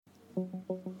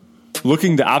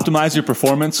Looking to optimize your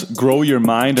performance, grow your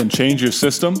mind, and change your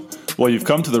system? Well, you've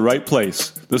come to the right place.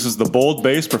 This is the Bold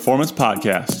Base Performance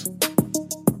Podcast.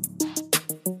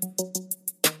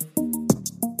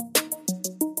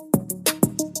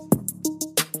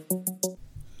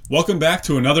 Welcome back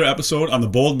to another episode on the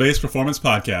Bold Base Performance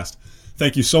Podcast.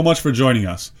 Thank you so much for joining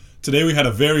us. Today we had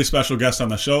a very special guest on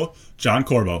the show, John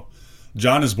Corbo.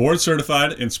 John is board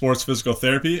certified in sports physical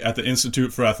therapy at the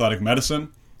Institute for Athletic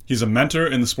Medicine. He's a mentor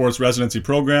in the sports residency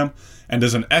program and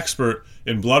is an expert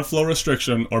in blood flow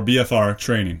restriction or BFR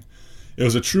training. It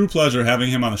was a true pleasure having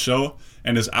him on the show,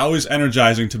 and is always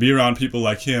energizing to be around people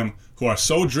like him who are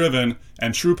so driven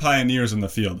and true pioneers in the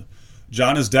field.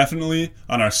 John is definitely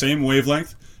on our same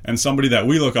wavelength and somebody that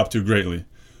we look up to greatly.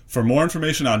 For more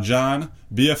information on John,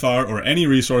 BFR, or any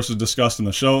resources discussed in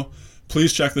the show,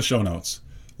 please check the show notes.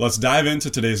 Let's dive into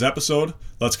today's episode.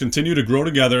 Let's continue to grow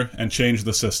together and change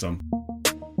the system.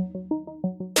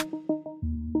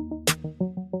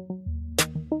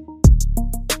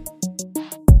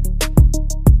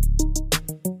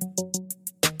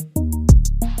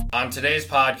 On today's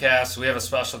podcast, we have a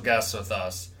special guest with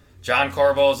us. John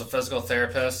Corbo is a physical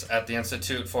therapist at the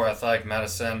Institute for Athletic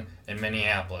Medicine in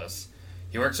Minneapolis.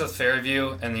 He works with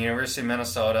Fairview and the University of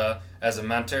Minnesota as a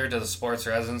mentor to the sports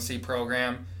residency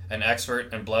program and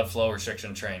expert in blood flow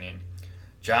restriction training.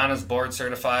 John is board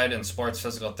certified in sports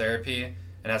physical therapy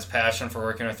and has passion for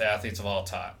working with athletes of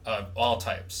all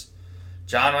types.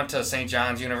 John went to St.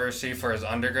 John's University for his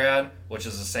undergrad, which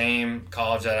is the same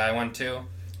college that I went to,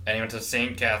 and he went to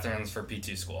St. Catherine's for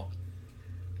PT school.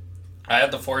 I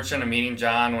had the fortune of meeting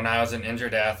John when I was an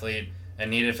injured athlete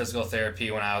and needed physical therapy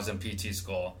when I was in PT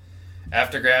school.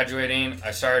 After graduating,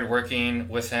 I started working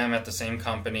with him at the same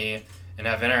company and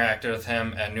have interacted with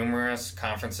him at numerous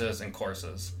conferences and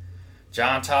courses.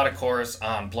 John taught a course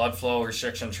on blood flow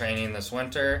restriction training this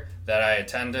winter that I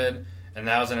attended, and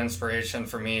that was an inspiration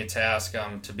for me to ask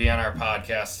him to be on our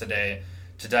podcast today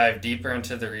to dive deeper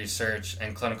into the research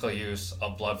and clinical use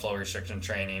of blood flow restriction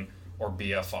training, or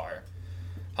BFR.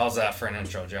 How's that for an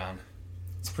intro, John?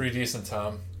 It's pretty decent,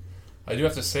 Tom. I do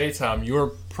have to say, Tom, you're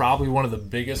probably one of the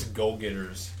biggest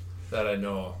go-getters that I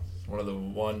know. One of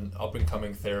the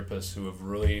up-and-coming therapists who have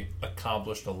really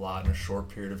accomplished a lot in a short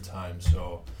period of time.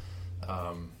 So,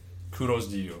 kudos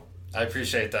to you. I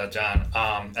appreciate that, John.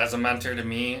 As a mentor to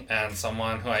me and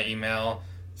someone who I email,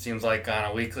 seems like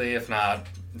on a weekly, if not,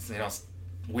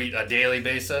 a daily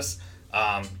basis,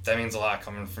 that means a lot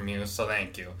coming from you. So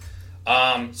thank you.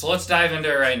 So let's dive into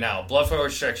it right now. Blood flow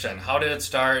restriction. How did it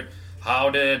start?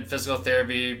 How did physical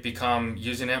therapy become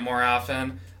using it more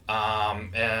often?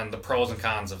 And the pros and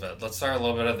cons of it. Let's start a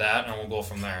little bit of that, and we'll go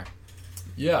from there.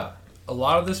 Yeah, a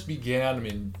lot of this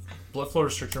began. Blood flow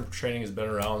restriction training has been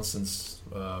around since,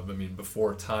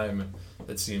 before time,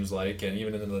 it seems like, and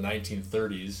even in the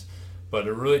 1930s. But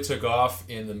it really took off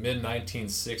in the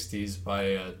mid-1960s by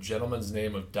a gentleman's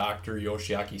name of Dr.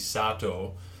 Yoshiaki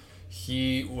Sato.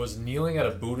 He was kneeling at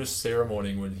a Buddhist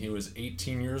ceremony when he was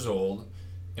 18 years old,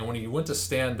 and when he went to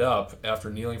stand up after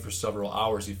kneeling for several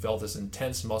hours, he felt this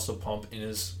intense muscle pump in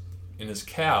his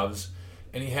calves,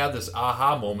 and he had this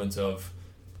aha moment of,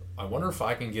 I wonder if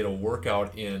I can get a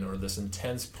workout in, or this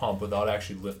intense pump, without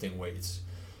actually lifting weights.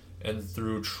 And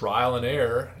through trial and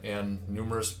error and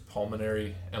numerous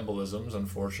pulmonary embolisms,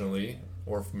 unfortunately,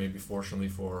 or maybe fortunately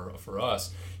for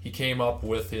us, he came up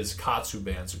with his KAATSU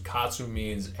band. So KAATSU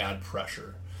means add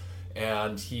pressure.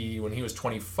 And when he was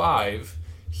 25,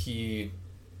 he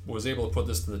was able to put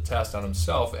this to the test on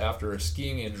himself. After a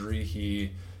skiing injury,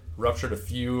 he ruptured a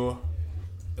few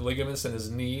ligaments in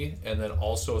his knee, and then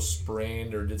also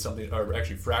sprained or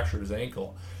actually fractured his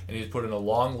ankle. And he was put in a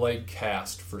long leg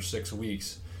cast for 6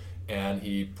 weeks. And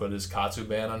he put his KAATSU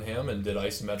band on him and did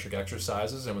isometric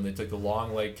exercises. And when they took the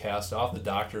long leg cast off, the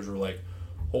doctors were like,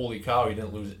 holy cow, he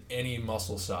didn't lose any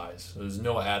muscle size. There was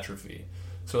no atrophy.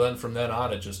 So then from then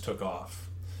on, it just took off.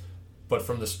 But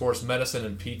from the sports medicine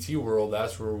and PT world,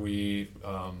 that's where we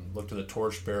looked to the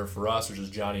torchbearer for us, which is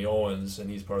Johnny Owens. And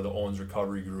he's part of the Owens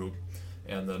Recovery Group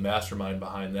and the mastermind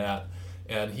behind that.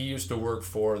 And he used to work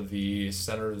for the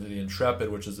Center of the Intrepid,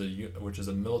 which is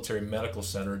a military medical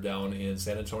center down in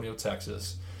San Antonio,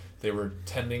 Texas. They were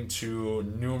tending to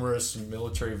numerous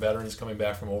military veterans coming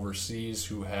back from overseas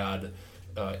who had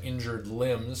injured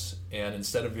limbs, and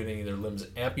instead of getting their limbs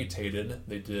amputated,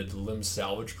 they did limb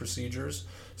salvage procedures.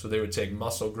 So they would take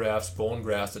muscle grafts, bone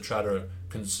grafts to try to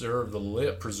preserve the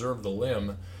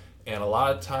limb. And a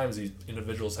lot of times these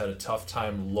individuals had a tough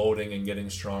time loading and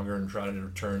getting stronger and trying to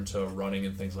return to running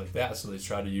and things like that. So they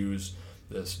tried to use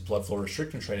this blood flow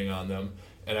restriction training on them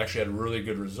and actually had really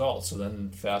good results. So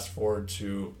then fast forward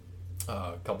to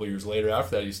A couple years later,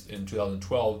 after that, in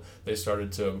 2012, they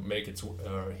started to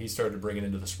he started to bring it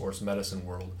into the sports medicine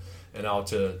world, and now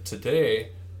to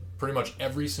today, pretty much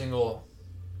every single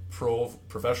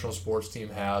professional sports team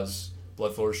has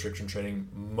blood flow restriction training.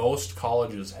 Most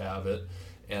colleges have it,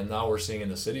 and now we're seeing in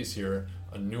the cities here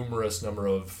a numerous number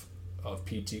of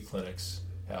PT clinics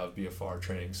have BFR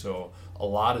training. So a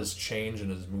lot has changed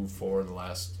and has moved forward in the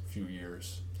last few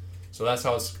years. So that's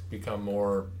how it's become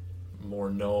more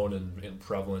known and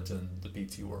prevalent in the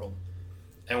PT world.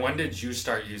 And when did you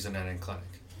start using it in clinic?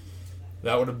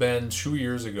 That would have been 2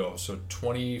 years ago. So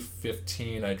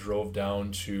 2015, I drove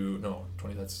down to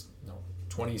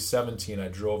 2017. I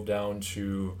drove down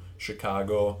to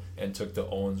Chicago and took the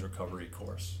Owens recovery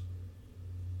course.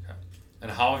 Okay.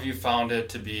 And how have you found it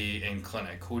to be in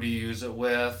clinic? Who do you use it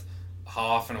with? How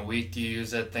often a week do you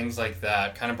use it? Things like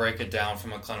that. Kind of break it down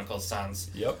from a clinical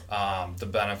sense. Yep. The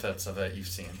benefits of it you've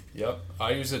seen. Yep.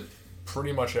 I use it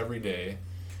pretty much every day.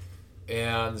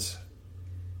 And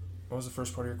what was the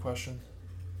first part of your question?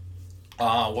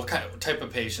 What type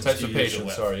of patients do you use it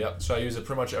with? Sorry, yep. So I use it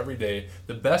pretty much every day.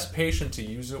 The best patient to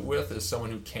use it with is someone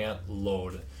who can't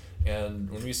load. And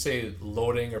when we say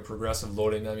loading or progressive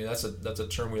loading, I mean that's a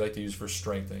term we like to use for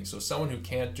strengthening. So someone who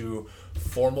can't do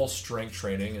formal strength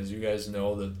training, as you guys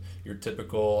know, that your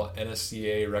typical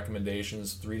NSCA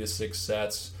recommendations, 3 to 6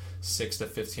 sets, 6 to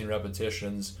 15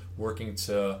 repetitions, working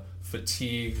to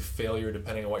fatigue, failure,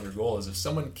 depending on what your goal is. If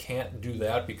someone can't do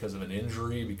that because of an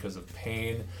injury, because of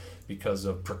pain, because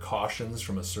of precautions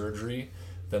from a surgery,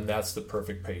 then that's the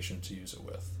perfect patient to use it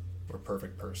with, or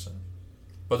perfect person.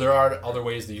 But there are other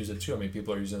ways to use it too. I mean,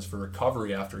 people are using this for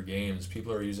recovery after games.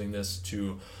 People are using this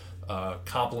to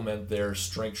complement their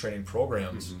strength training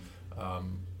programs. Mm-hmm.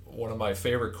 One of my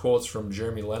favorite quotes from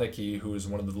Jeremy Lenicky, who is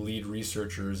one of the lead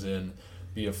researchers in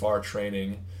BFR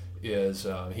training, is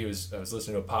I was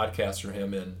listening to a podcast for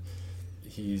him, and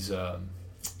he's out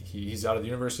of the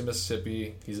University of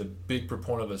Mississippi. He's a big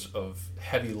proponent of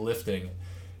heavy lifting.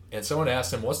 And someone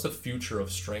asked him, what's the future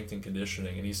of strength and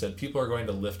conditioning? And he said, people are going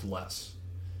to lift less.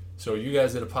 So you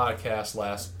guys did a podcast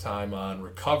last time on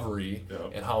recovery.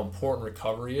 Yep. And how important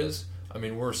recovery is. I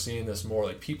mean, we're seeing this more.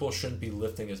 Like, people shouldn't be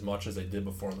lifting as much as they did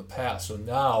before in the past. So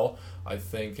now, I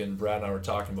think, and Brad and I were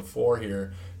talking before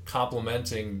here,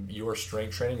 complementing your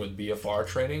strength training with BFR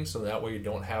training, so that way you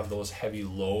don't have those heavy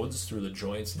loads through the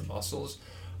joints and the muscles,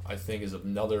 I think is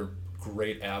another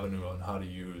great avenue on how to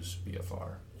use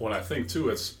BFR. Well, I think, too,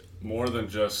 it's more than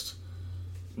just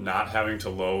not having to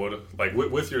load. Like,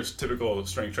 with your typical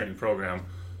strength training program,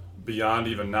 beyond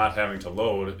even not having to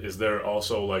load, is there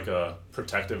also like a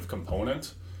protective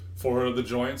component for the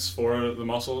joints, for the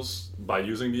muscles, by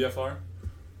using BFR?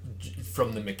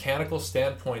 From the mechanical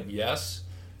standpoint, yes,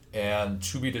 and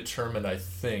to be determined, I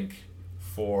think,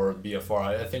 for BFR.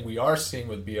 I think we are seeing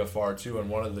with BFR too, and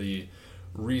one of the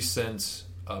recent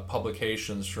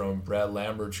publications from Brad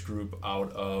Lambert's group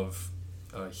out of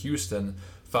Houston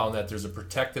found that there's a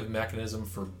protective mechanism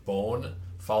for bone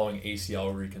following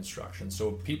ACL reconstruction.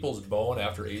 So people's bone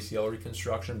after ACL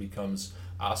reconstruction becomes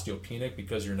osteopenic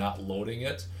because you're not loading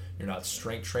it, you're not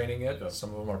strength training it. Yep.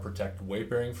 Some of them are protected weight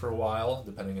bearing for a while,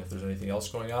 depending if there's anything else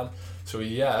going on. So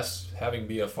yes, having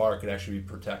BFR could actually be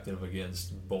protective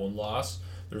against bone loss.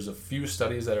 There's a few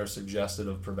studies that are suggested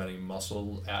of preventing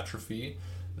muscle atrophy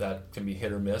that can be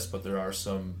hit or miss, but there are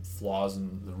some flaws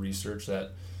in the research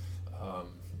that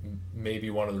may be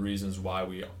one of the reasons why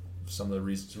some of the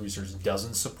research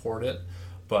doesn't support it,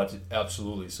 but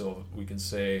absolutely. So we can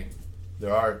say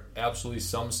there are absolutely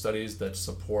some studies that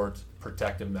support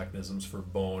protective mechanisms for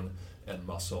bone and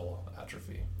muscle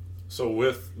atrophy. So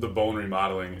with the bone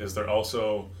remodeling, is there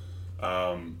also,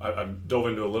 I dove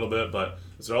into a little bit, but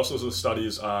is there also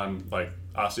studies on like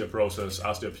osteoporosis,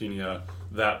 osteopenia,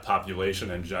 that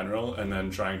population in general, and then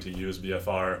trying to use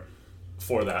BFR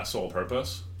for that sole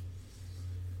purpose?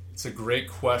 It's a great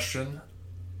question.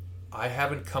 I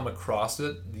haven't come across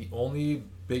it. The only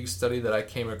big study that I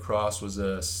came across was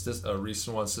a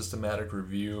recent one, systematic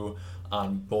review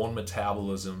on bone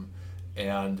metabolism,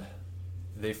 and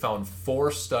they found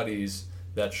 4 studies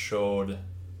that showed,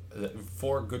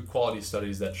 4 good quality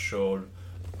studies that showed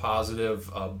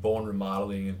positive bone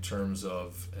remodeling in terms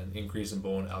of an increase in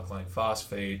bone alkaline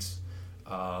phosphates,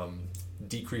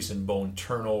 decrease in bone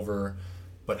turnover,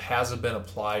 but hasn't been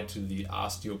applied to the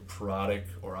osteoporotic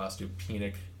or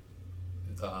osteopenic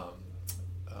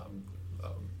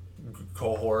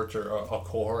cohort or a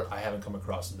cohort. I haven't come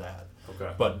across that.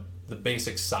 Okay. But the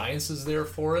basic science is there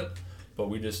for it, but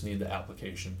we just need the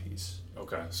application piece.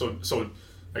 Okay. So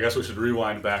I guess we should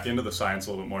rewind back into the science a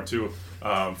little bit more too.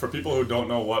 For people who don't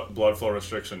know what blood flow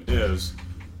restriction is,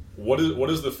 what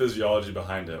is the physiology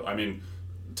behind it? I mean,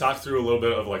 talk through a little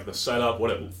bit of like the setup,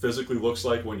 what it physically looks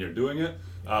like when you're doing it,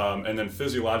 and then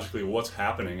physiologically what's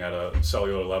happening at a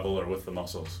cellular level or with the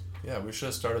muscles. Yeah, we should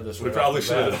have started this. We right probably off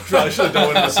the should bat. have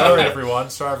done it. Sorry,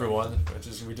 everyone.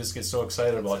 We just get so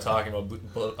excited about talking about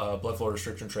blood flow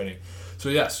restriction training. So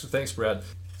yes, thanks, Brad.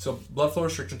 So blood flow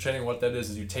restriction training, what that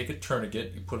is you take a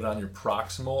tourniquet, you put it on your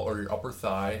proximal or your upper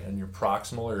thigh and your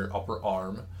proximal or your upper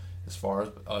arm as far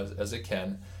as it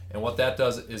can. And what that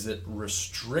does is it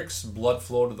restricts blood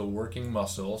flow to the working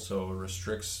muscle, so it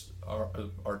restricts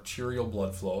arterial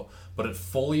blood flow, but it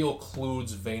fully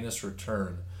occludes venous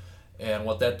return. And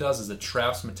what that does is it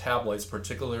traps metabolites,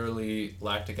 particularly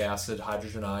lactic acid,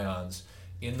 hydrogen ions,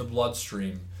 in the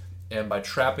bloodstream. And by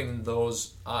trapping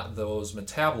those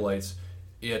metabolites,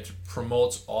 it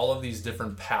promotes all of these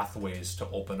different pathways to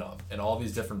open up. And all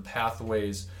these different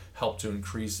pathways help to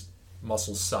increase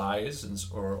muscle size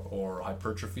or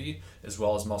hypertrophy, as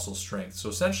well as muscle strength. So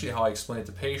essentially how I explain it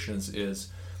to patients is,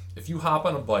 if you hop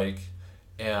on a bike,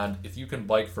 and if you can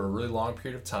bike for a really long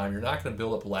period of time, you're not going to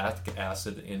build up lactic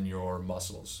acid in your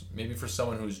muscles. Maybe for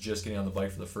someone who's just getting on the bike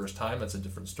for the first time, that's a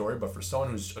different story. But for someone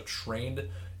who's a trained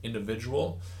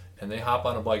individual and they hop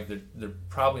on a bike, they're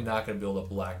probably not going to build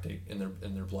up lactate in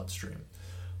their bloodstream.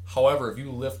 However, if you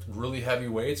lift really heavy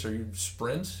weights or you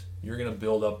sprint, you're going to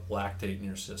build up lactate in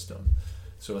your system.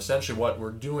 So essentially what we're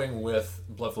doing with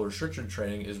blood flow restriction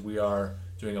training is we are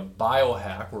doing a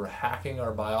biohack. We're hacking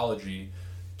our biology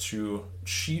to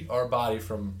cheat our body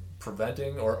from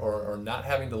preventing or not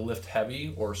having to lift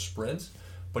heavy or sprint,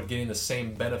 but getting the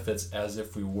same benefits as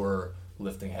if we were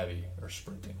lifting heavy or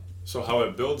sprinting. So how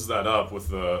it builds that up with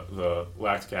the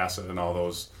lactic acid and all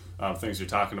those things you're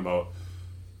talking about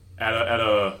at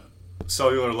a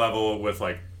cellular level with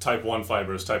like type 1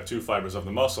 fibers, type 2 fibers of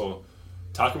the muscle,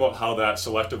 talk about how that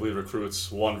selectively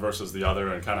recruits one versus the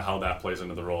other and kind of how that plays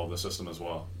into the role of the system as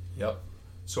well. Yep.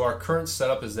 So our current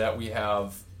setup is that we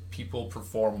have people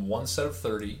perform 1 set of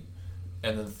 30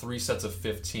 and then 3 sets of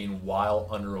 15 while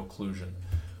under occlusion.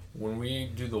 When we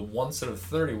do the 1 set of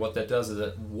 30, what that does is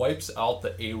it wipes out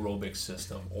the aerobic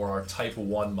system or our type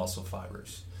 1 muscle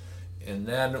fibers. And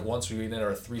then once we get in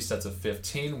our 3 sets of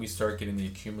 15, we start getting the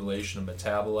accumulation of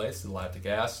metabolites, the lactic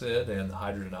acid and the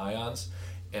hydrogen ions.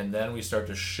 And then we start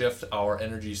to shift our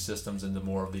energy systems into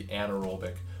more of the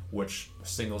anaerobic, which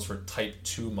signals for type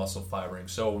 2 muscle fibering.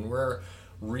 So when we're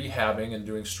rehabbing and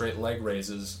doing straight leg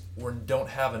raises, we don't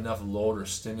have enough load or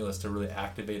stimulus to really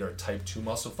activate our type 2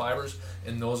 muscle fibers,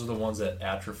 and those are the ones that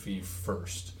atrophy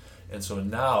first. And so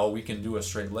now we can do a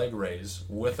straight leg raise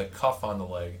with a cuff on the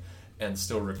leg and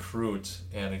still recruit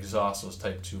and exhaust those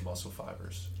type 2 muscle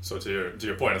fibers. So to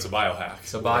your point, it's a biohack.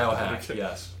 It's a biohack, Okay.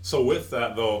 Yes. So with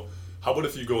that though, how about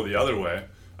if you go the other way?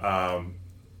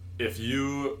 If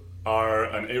you are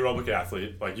an aerobic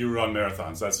athlete, like you run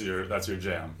marathons, that's your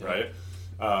jam, Yeah. right?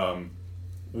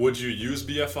 Would you use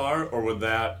BFR, or would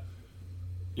that,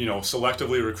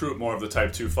 selectively recruit more of the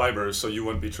type 2 fibers so you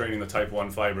wouldn't be training the type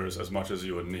 1 fibers as much as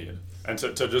you would need? And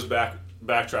to just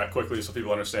backtrack quickly so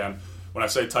people understand, when I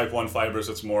say type 1 fibers,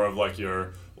 it's more of like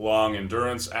your long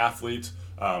endurance athlete.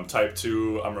 Type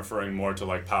 2, I'm referring more to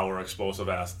like power explosive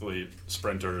athlete,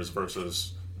 sprinters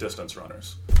versus distance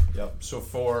runners. Yep. So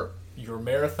for your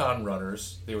marathon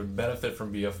runners, they would benefit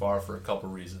from BFR for a couple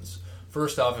reasons.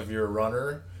 First off, if you're a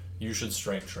runner, you should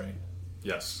strength train.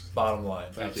 Yes. Bottom line.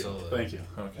 Absolutely. Thank you.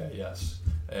 Okay, yes.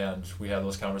 And we have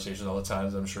those conversations all the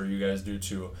time. I'm sure you guys do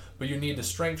too. But you need to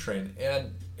strength train.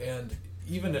 And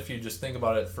even if you just think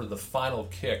about it for the final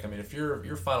kick, I mean, if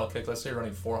your final kick, let's say you're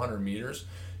running 400 meters,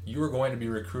 you are going to be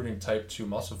recruiting type 2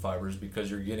 muscle fibers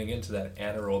because you're getting into that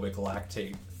anaerobic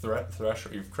lactate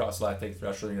threshold. You've crossed lactate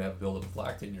threshold, you're going to have buildup of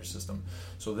lactate in your system.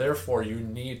 So therefore, you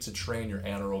need to train your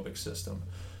anaerobic system.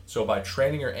 So by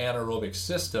training your anaerobic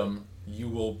system, you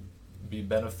will be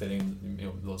benefiting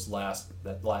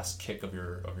that last kick of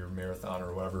your marathon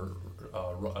or whatever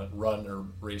run or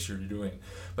race you're doing.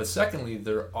 But secondly,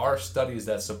 there are studies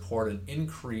that support an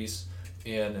increase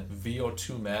in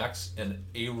VO2 max and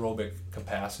aerobic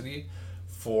capacity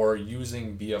for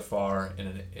using BFR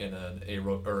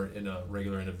in a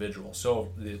regular individual.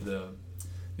 So the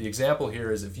example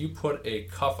here is if you put a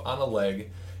cuff on a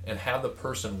leg and have the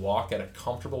person walk at a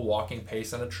comfortable walking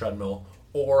pace on a treadmill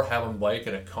or have them bike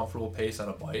at a comfortable pace on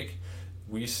a bike,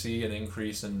 we see an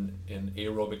increase in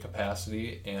aerobic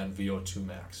capacity and VO2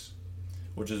 max,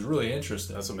 which is really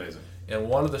interesting. That's amazing. And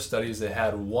one of the studies, they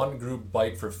had one group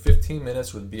bike for 15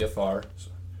 minutes with BFR,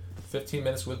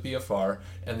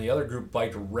 and the other group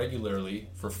biked regularly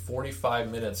for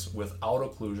 45 minutes without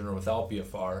occlusion or without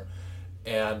BFR,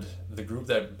 and the group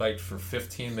that biked for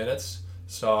 15 minutes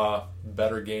saw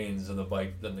better gains in the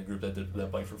group that did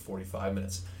that bike for 45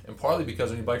 minutes. And partly because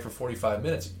when you bike for 45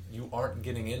 minutes, you aren't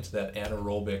getting into that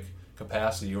anaerobic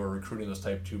capacity or recruiting those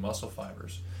type 2 muscle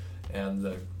fibers. And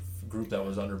the group that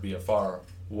was under BFR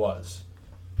was.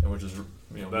 And which is,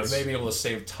 you may be able to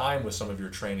save time with some of your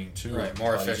training too. Right,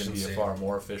 more efficiency. BFR,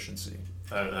 more efficiency.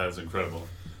 That is incredible.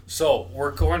 So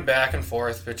we're going back and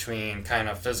forth between kind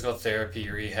of physical therapy,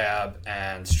 rehab,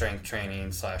 and strength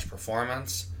training /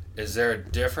 performance. Is there a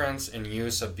difference in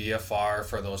use of BFR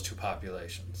for those two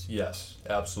populations? Yes,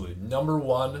 absolutely. Number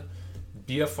one,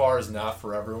 BFR is not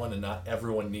for everyone, and not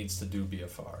everyone needs to do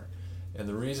BFR. And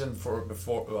the reason for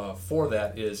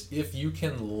that is if you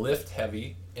can lift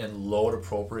heavy and load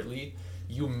appropriately,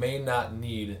 you may not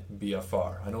need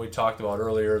BFR. I know we talked about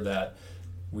earlier that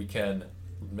we can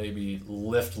maybe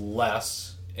lift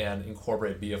less and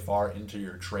incorporate BFR into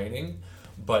your training,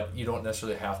 but you don't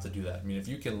necessarily have to do that. I mean, if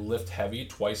you can lift heavy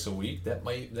twice a week, that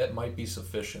might be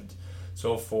sufficient.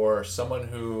 So for someone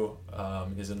who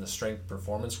is in the strength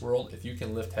performance world, if you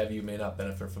can lift heavy, you may not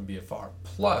benefit from BFR.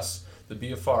 Plus, the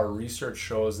BFR research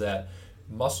shows that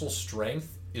muscle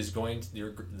strength is going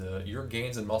to, your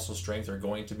gains in muscle strength are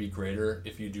going to be greater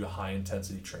if you do high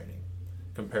intensity training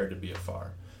compared to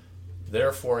BFR.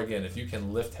 Therefore, again, if you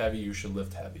can lift heavy, you should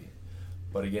lift heavy.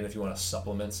 But again, if you want to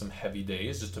supplement some heavy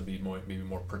days just to be maybe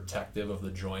more protective of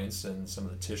the joints and some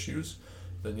of the tissues,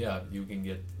 then yeah, you can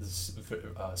get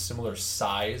similar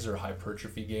size or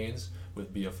hypertrophy gains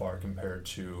with BFR compared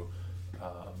to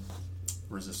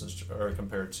resistance or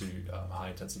compared to high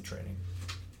intensity training.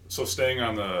 So staying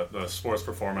on the sports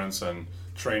performance and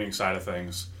training side of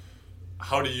things,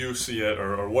 how do you see it,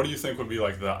 or what do you think would be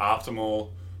like the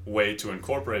optimal way to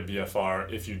incorporate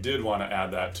BFR if you did want to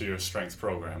add that to your strength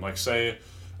program? Like say,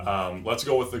 let's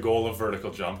go with the goal of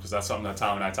vertical jump, because that's something that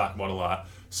Tom and I talk about a lot.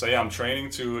 Say I'm training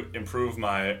to improve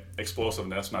my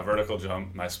explosiveness, my vertical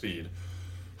jump, my speed.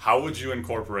 How would you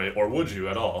incorporate, or would you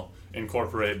at all,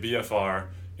 incorporate BFR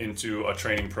into a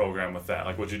training program with that?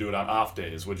 Like, would you do it on off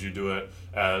days? Would you do it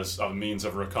as a means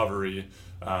of recovery?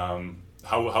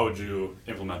 How would you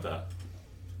implement that?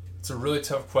 It's a really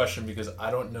tough question because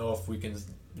I don't know if we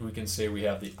can say we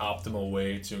have the optimal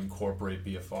way to incorporate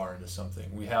BFR into something.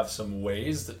 We have some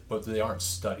ways, but they aren't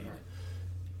studied.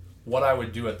 What I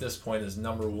would do at this point is,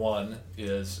 number one,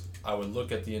 is I would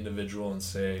look at the individual and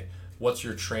say, what's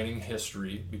your training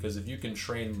history? Because if you can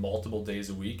train multiple days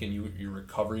a week and your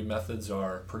recovery methods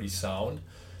are pretty sound,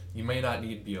 you may not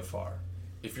need BFR.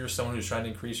 If you're someone who's trying to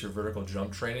increase your vertical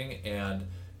jump training and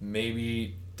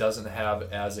maybe doesn't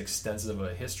have as extensive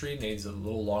a history, needs a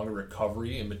little longer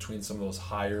recovery in between some of those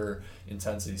higher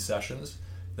intensity sessions,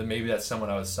 then maybe that's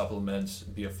someone I would supplement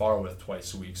BFR with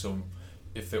twice a week. So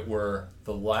if it were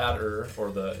the latter,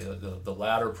 or the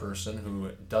latter person who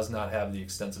does not have the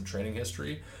extensive training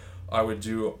history, I would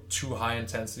do 2 high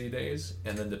intensity days,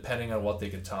 and then depending on what they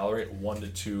can tolerate, 1 to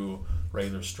 2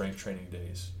 regular strength training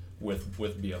days with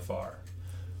BFR.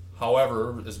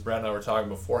 However, as Brad and I were talking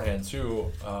beforehand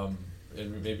too,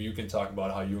 and maybe you can talk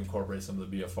about how you incorporate some of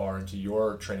the BFR into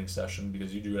your training session,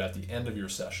 because you do it at the end of your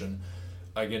session.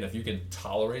 Again, if you can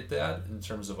tolerate that in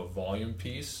terms of a volume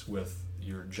piece with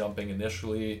your jumping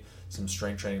initially, some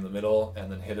strength training in the middle,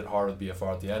 and then hit it hard with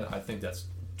BFR at the end, I think that's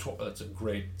a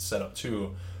great setup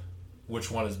too. Which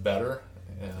one is better?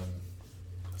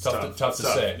 Tough to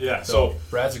say. Yeah. So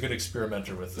Brad's a good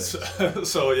experimenter with things.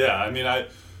 So yeah, I mean,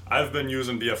 I've been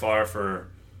using BFR for,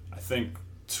 I think,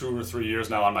 2 or 3 years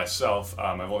now on myself.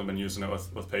 I've only been using it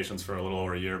with patients for a little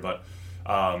over a year, but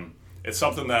it's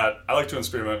something that I like to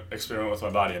experiment with my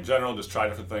body in general, just try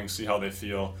different things, see how they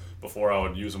feel before I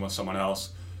would use them with someone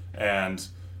else. And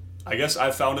I guess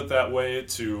I found it that way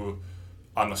to,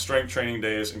 on the strength training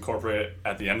days, incorporate it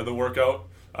at the end of the workout.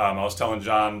 I was telling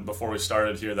John before we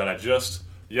started here that I just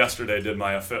yesterday did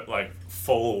my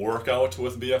full workout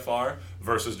with BFR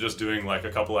versus just doing like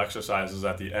a couple exercises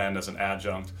at the end as an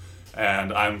adjunct.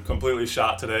 And I'm completely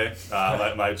shot today.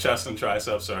 My chest and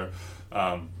triceps are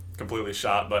completely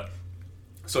shot. But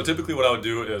so typically what I would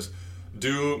do is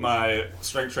do my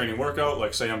strength training workout,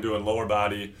 like say I'm doing lower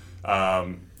body,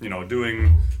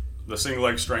 doing the single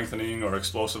leg strengthening or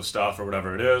explosive stuff or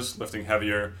whatever it is, lifting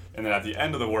heavier. And then at the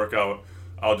end of the workout,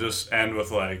 I'll just end with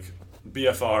like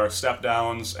BFR step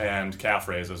downs and calf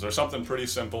raises or something pretty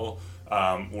simple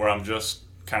where I'm just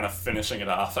kind of finishing it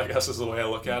off, I guess is the way I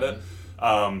look at it.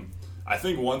 I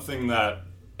think one thing that,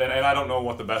 and I don't know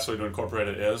what the best way to incorporate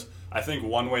it is, I think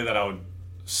one way that I would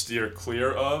steer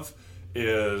clear of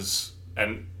is,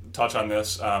 and touch on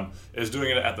this, is doing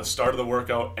it at the start of the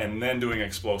workout and then doing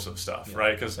explosive stuff,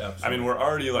 right? Because, I mean, we're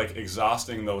already like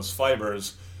exhausting those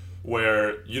fibers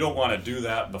where you don't want to do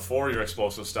that before your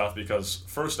explosive stuff because,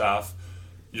 first off,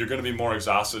 you're going to be more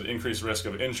exhausted, increased risk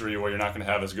of injury where you're not going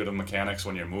to have as good of mechanics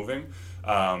when you're moving.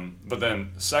 But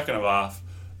then, second of all,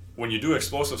 when you do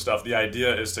explosive stuff, the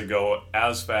idea is to go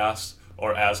as fast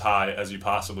or as high as you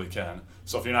possibly can.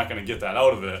 So if you're not going to get that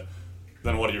out of it,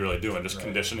 then what are you really doing? Just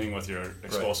conditioning with your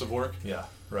explosive work? Yeah,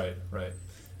 right.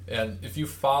 And if you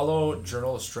follow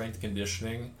Journal of Strength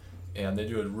Conditioning, and they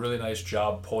do a really nice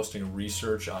job posting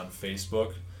research on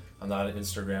Facebook. I'm not an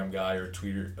Instagram guy or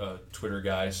Twitter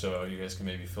guy, so you guys can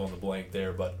maybe fill in the blank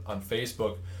there. But on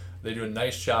Facebook, they do a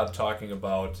nice job talking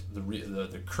about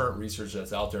the current research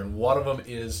that's out there. And one of them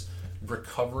is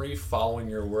recovery following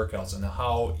your workouts, and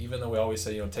how, even though we always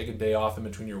say, take a day off in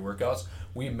between your workouts,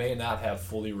 we may not have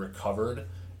fully recovered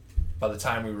by the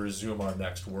time we resume our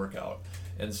next workout.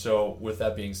 And so with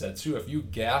that being said too, if you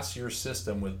gas your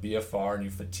system with BFR and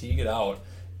you fatigue it out,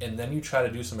 and then you try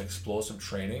to do some explosive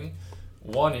training,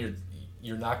 one,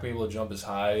 you're not going to be able to jump as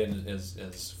high and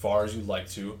as far as you'd like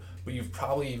to, but you've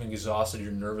probably even exhausted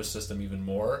your nervous system even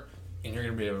more, and you're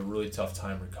going to have a really tough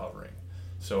time recovering.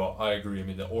 So I agree. I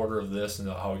mean, the order of this and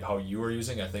how you are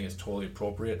using, I think is totally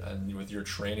appropriate, and with your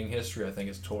training history, I think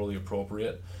it's totally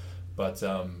appropriate. But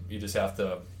you just have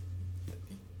to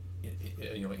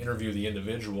interview the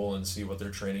individual and see what their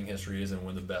training history is and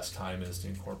when the best time is to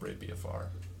incorporate BFR.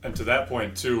 And to that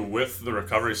point too, with the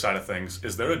recovery side of things,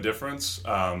 is there a difference,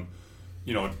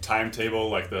 timetable,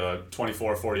 like the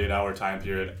 24, 48 hour time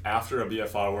period after a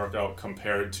BFR workout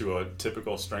compared to a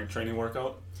typical strength training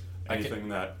workout? Anything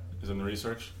that is in the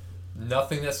research?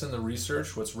 Nothing that's in the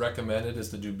research. What's recommended is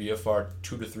to do BFR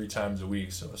 2 to 3 times a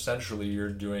week. So essentially you're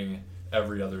doing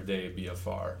every other day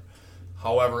BFR.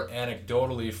 However,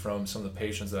 anecdotally from some of the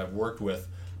patients that I've worked with,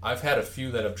 I've had a few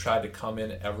that have tried to come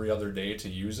in every other day to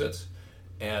use it,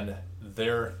 and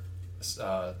their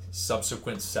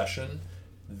subsequent session,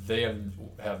 they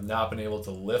have not been able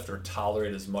to lift or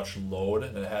tolerate as much load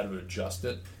and had to adjust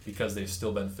it because they've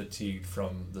still been fatigued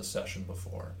from the session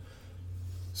before.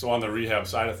 So on the rehab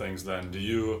side of things then,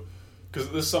 because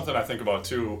this is something I think about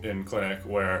too in clinic,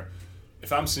 where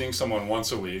if I'm seeing someone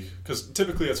once a week, because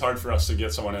typically it's hard for us to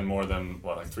get someone in more than,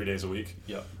 3 days a week?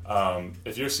 Yep.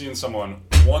 If you're seeing someone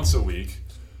once a week,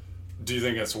 do you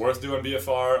think it's worth doing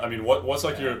BFR? I mean, what's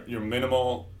like your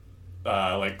minimal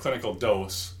clinical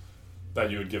dose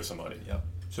that you would give somebody? Yep.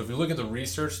 So if you look at the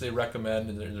research, they recommend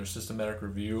in their systematic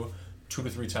review 2 to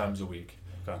 3 times a week.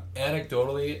 Okay.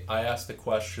 Anecdotally, I asked the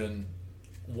question,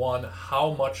 one,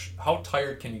 how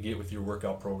tired can you get with your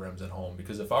workout programs at home?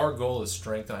 Because if our goal is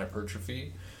strength and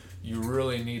hypertrophy, you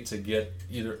really need to get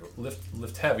either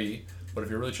lift heavy, but if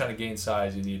you're really trying to gain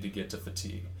size, you need to get to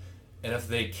fatigue. And if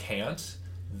they can't,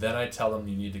 then I tell them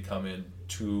you need to come in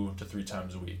 2 to 3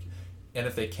 times a week. And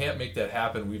if they can't make that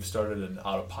happen, we've started an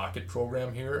out-of-pocket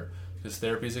program here, because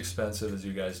therapy is expensive, as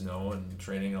you guys know, and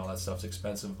training and all that stuff's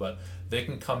expensive, but they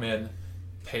can come in,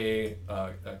 pay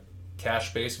a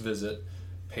cash-based visit,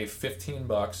 pay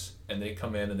 $15, and they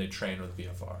come in and they train with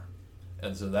BFR.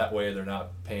 And so that way they're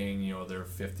not paying, their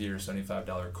 $50 or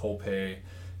 $75 copay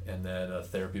and then a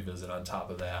therapy visit on top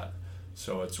of that.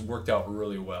 So it's worked out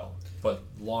really well. But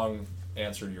long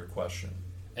answer to your question.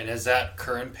 And is that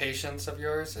current patients of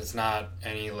yours? It's not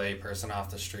any lay person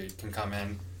off the street can come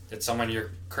in. It's someone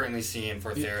you're currently seeing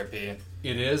for therapy.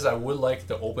 It is. I would like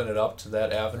to open it up to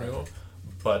that avenue,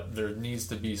 but there needs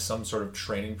to be some sort of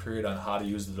training period on how to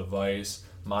use the device,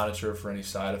 monitor for any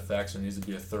side effects. There needs to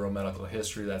be a thorough medical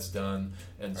history that's done,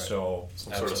 and so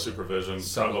some sort of supervision,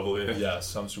 probably. Yeah,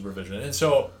 some supervision. And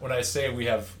so when I say we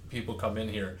have people come in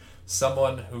here,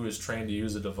 someone who is trained to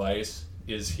use a device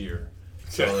is here.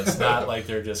 So it's not like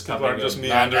they're just coming in. Just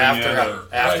meandering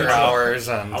after hours.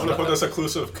 And I'm going to put this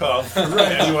occlusive cuff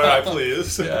anywhere I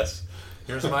please. Yes.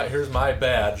 Here's my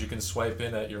badge. You can swipe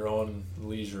in at your own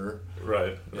leisure.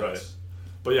 Right.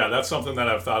 But yeah, that's something that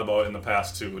I've thought about in the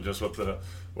past too, just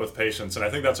with patients, and I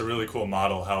think that's a really cool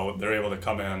model how they're able to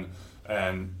come in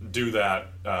and do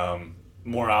that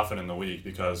more often in the week.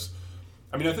 Because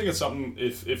I think it's something,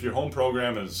 if your home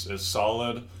program is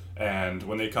solid, and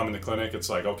when they come in the clinic, it's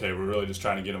like, okay, we're really just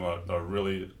trying to get them a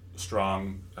really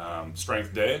strong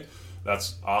strength day.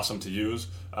 That's awesome to use,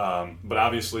 but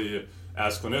obviously,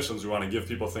 as clinicians, we want to give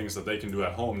people things that they can do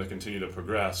at home to continue to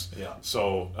progress. Yeah.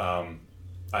 So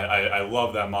I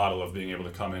love that model of being able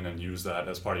to come in and use that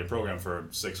as part of your program for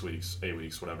 6 weeks, 8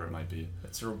 weeks, whatever it might be.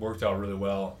 It's worked out really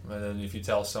well. And then if you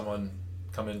tell someone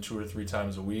come in 2 or 3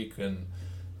 times a week, and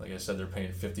like I said, they're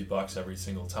paying $50 every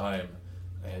single time,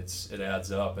 it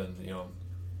adds up. And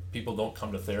people don't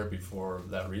come to therapy for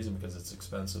that reason, because it's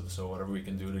expensive. So whatever we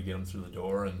can do to get them through the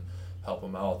door and help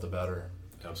them out, the better.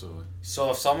 Absolutely.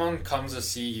 So if someone comes to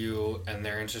see you and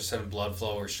they're interested in blood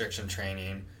flow restriction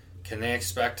training, can they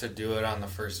expect to do it on the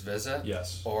first visit?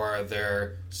 Yes. Or are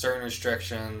there certain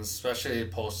restrictions, especially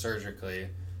post-surgically?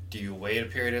 Do you wait a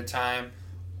period of time?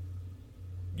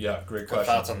 Yeah, great What question.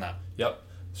 thoughts on that? Yep.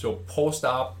 So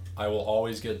post-op, I will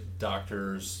always get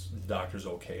doctors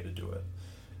okay to do it.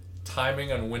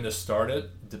 Timing on when to start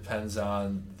it depends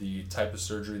on the type of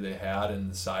surgery they had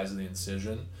and the size of the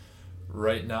incision.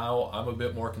 Right now, I'm a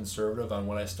bit more conservative on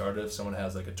when I started. If someone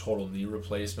has like a total knee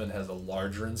replacement, has a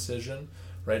larger incision,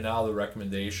 right now the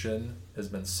recommendation has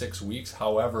been 6 weeks.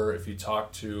 However, if you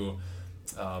talk to,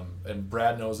 and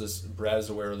Brad knows this, Brad is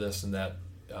aware of this, and that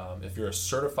if you're a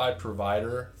certified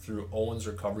provider through Owens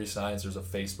Recovery Science, there's a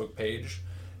Facebook page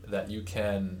that you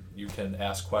can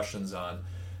ask questions on.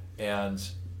 And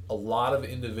a lot of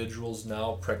individuals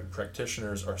now,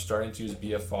 practitioners, are starting to use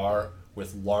BFR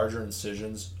with larger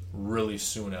incisions really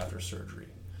soon after surgery.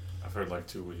 I've heard like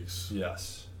 2 weeks.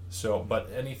 Yes. So, but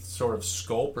any sort of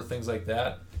scope or things like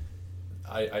that,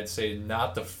 I'd say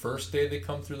not the first day they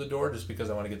come through the door, just because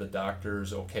I want to get the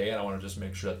doctors okay, and I want to just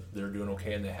make sure that they're doing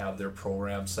okay and they have their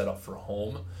program set up for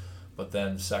home. But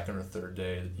then second or third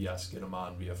day, yes, get them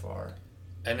on BFR.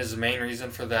 And is the main reason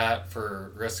for that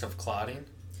for risk of clotting?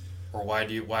 Or why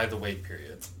the wait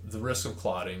period? The risk of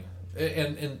clotting.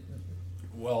 And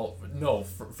well, no,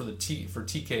 for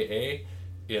TKA,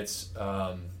 it's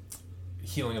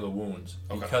healing of the wounds.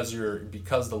 Okay.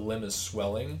 Because the limb is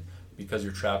swelling, because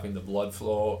you're trapping the blood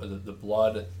flow, the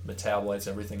blood metabolites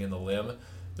everything in the limb,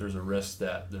 there's a risk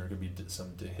that there could be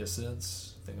some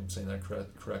dehiscence, I think I'm saying that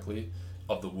correctly,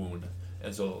 of the wound.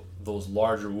 And so those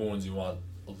larger wounds, you want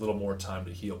a little more time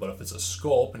to heal. But if it's a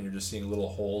scope and you're just seeing little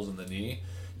holes in the knee,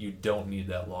 you don't need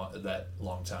that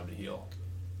long time to heal.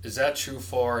 Is that true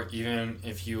for even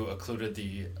if you occluded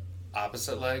the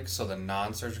opposite leg, so the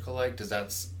non-surgical leg?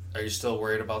 Are you still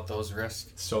worried about those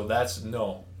risks? So that's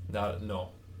no.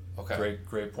 Okay.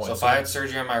 Great point. So if I had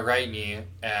surgery on my right knee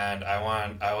and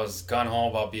I was gung-ho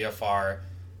about BFR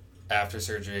after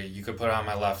surgery, you could put it on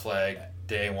my left leg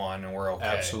day one and we're okay.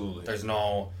 Absolutely. There's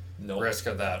no risk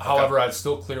of that. However, I'd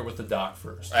still clear it with the doc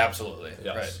first. Absolutely.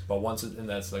 Yes. Right. But and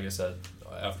that's like I said,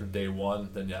 after day one,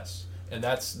 then yes. And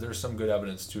there's some good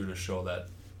evidence too to show that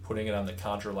putting it on the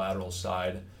contralateral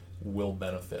side will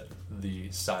benefit the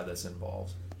side that's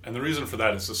involved. And the reason for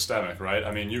that is systemic, right?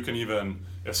 I mean, you can even,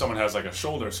 if someone has like a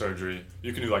shoulder surgery,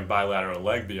 you can do like bilateral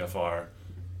leg BFR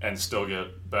and still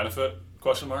get benefit, ?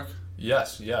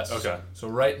 Yes. Okay. So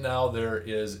right now there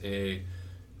is a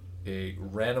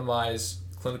randomized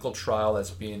clinical trial that's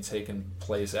being taken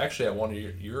place actually at one of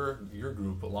your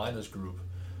group, Alina's group,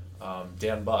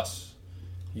 Dan Buss.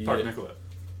 Park Nicollet.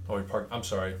 I'm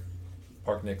sorry.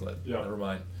 Park Nicollet. Yeah. Never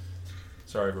mind.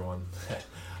 Sorry, everyone.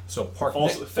 So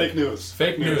Fake news.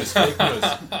 Fake news.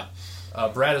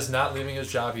 Brad is not leaving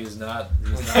his job. He's not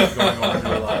going over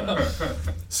to Alina.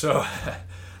 So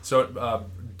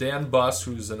Dan Buss,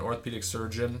 who's an orthopedic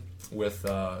surgeon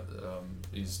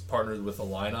he's partnered with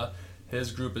Alina.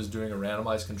 His group is doing a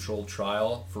randomized controlled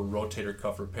trial for rotator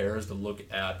cuff repairs to look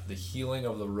at the healing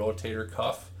of the rotator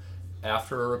cuff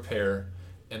after a repair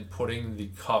and putting the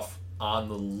cuff on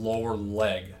the lower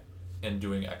leg and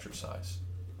doing exercise.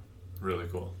 Really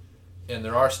cool. And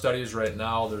there are studies right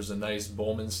now. There's a nice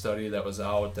Bowman study that was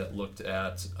out that looked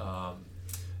at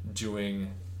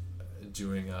doing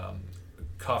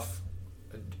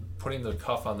putting the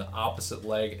cuff on the opposite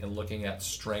leg and looking at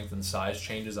strength and size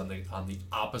changes on the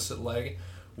opposite leg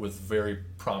with very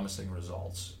promising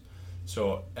results.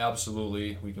 So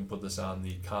absolutely, we can put this on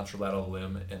the contralateral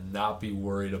limb and not be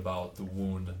worried about the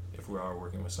wound if we are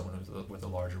working with someone with a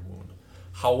larger wound.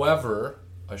 However,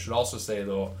 I should also say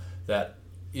though that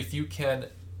if you can,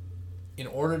 in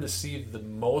order to see the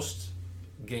most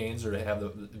gains or to have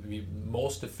be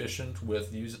most efficient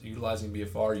with utilizing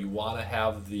BFR, you want to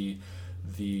have the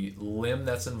limb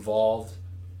that's involved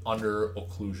under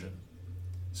occlusion.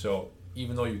 So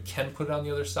even though you can put it on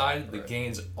the other side, the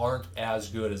gains aren't as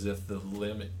good as if the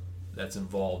limb that's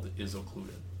involved is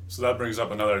occluded. So that brings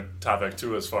up another topic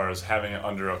too, as far as having it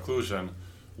under occlusion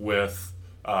with,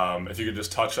 if you could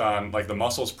just touch on like the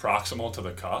muscles proximal to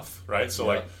the cuff, right? So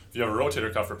like if you have a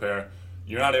rotator cuff repair,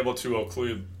 you're not able to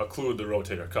occlude the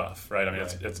rotator cuff, right? I mean,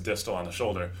 it's distal on the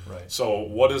shoulder. Right. So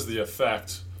what is the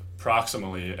effect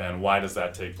proximally, and why does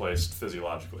that take place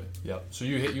physiologically? Yep. So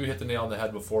you hit the nail on the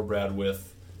head before, Brad,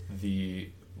 with the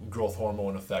growth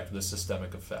hormone effect, the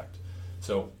systemic effect.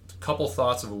 So a couple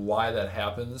thoughts of why that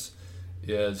happens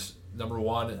is, number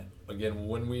one, again,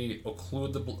 when we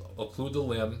occlude the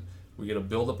limb, we get a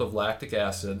buildup of lactic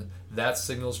acid. That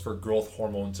signals for growth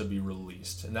hormone to be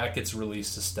released, and that gets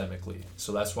released systemically.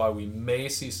 So that's why we may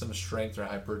see some strength or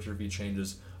hypertrophy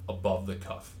changes above the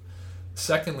cuff.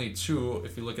 Secondly, too,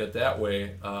 if you look at it that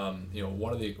way,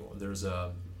 there's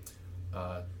a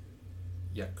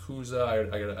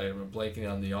Yakuza. I'm blanking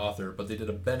on the author, but they did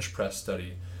a bench press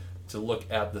study to look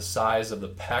at the size of the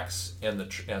pecs and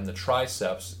the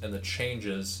triceps and the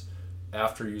changes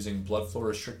after using blood flow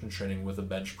restriction training with a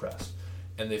bench press,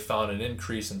 and they found an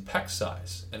increase in pec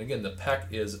size. And again, the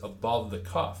pec is above the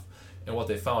cuff. And what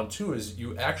they found too is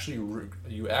you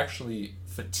actually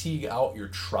fatigue out your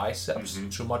triceps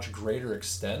to a much greater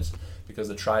extent, because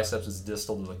the triceps is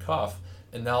distal to the cuff,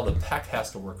 and now the pec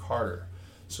has to work harder.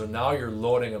 So now you're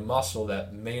loading a muscle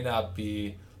that may not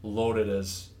be loaded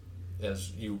as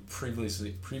you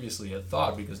previously had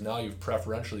thought, because now you've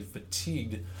preferentially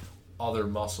fatigued other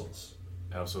muscles.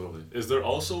 Absolutely. Is there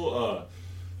also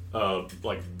a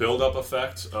build-up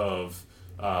effect of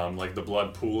the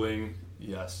blood pooling?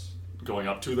 Yes. Going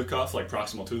up to the cuff, like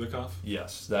proximal to the cuff?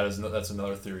 Yes, that's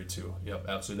another theory too. Yep,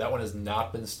 absolutely. That one has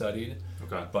not been studied,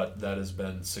 okay, but that has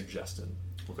been suggested.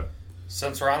 Okay.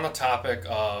 Since we're on the topic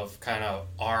of kind of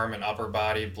arm and upper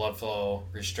body blood flow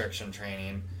restriction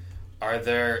training, are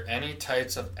there any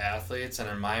types of athletes, and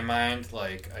in my mind,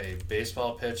 like a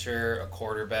baseball pitcher, a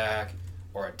quarterback,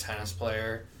 or a tennis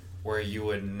player, where you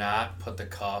would not put the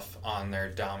cuff on their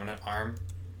dominant arm?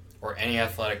 Or any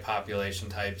athletic population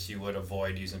types you would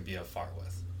avoid using BFR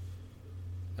with?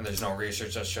 And there's no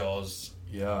research that shows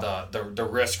the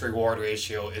risk-reward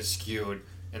ratio is skewed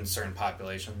in certain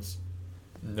populations?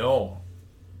 No.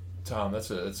 Tom,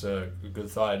 that's a good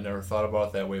thought. I never thought about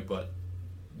it that way, but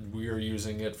we are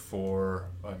using it for,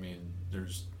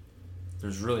 there's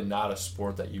really not a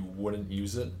sport that you wouldn't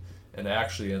use it. And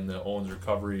actually in the Owens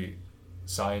Recovery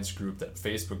Science group, that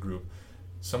Facebook group,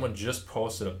 someone just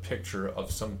posted a picture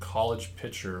of some college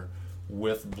pitcher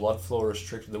with blood flow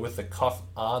restriction, with the cuff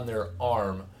on their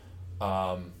arm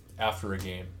after a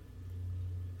game,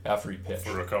 after he pitched.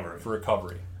 For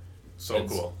recovery.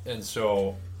 Cool. And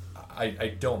so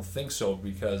I don't think so,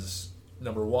 because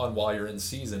number one, while you're in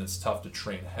season, it's tough to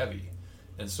train heavy.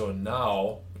 And so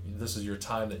now this is your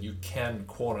time that you can,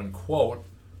 quote unquote,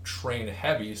 train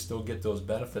heavy, still get those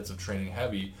benefits of training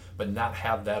heavy, but not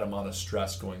have that amount of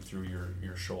stress going through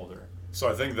your shoulder. So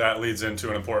I think that leads into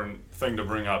an important thing to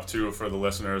bring up too for the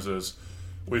listeners is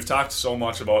we've talked so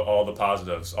much about all the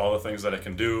positives, all the things that it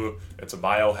can do. It's a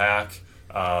biohack.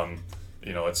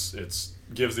 It's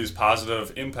gives these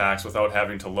positive impacts without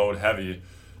having to load heavy.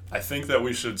 I think that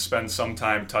we should spend some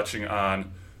time touching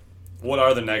on what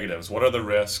are the negatives, what are the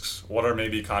risks, what are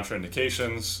maybe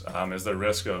contraindications, is there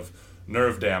risk of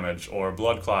nerve damage or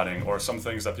blood clotting or some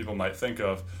things that people might think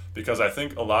of, because I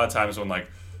think a lot of times when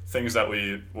things that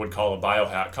we would call a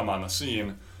biohack come on the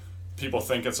scene, people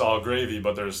think it's all gravy,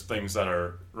 but there's things that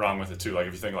are wrong with it too. Like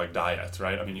if you think like diet,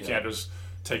 right? You can't just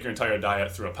take your entire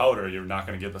diet through a powder, you're not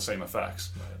going to get the same effects.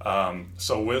 Right.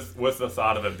 So with the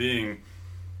thought of it being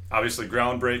obviously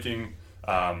groundbreaking,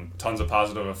 tons of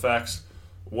positive effects,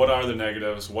 what are the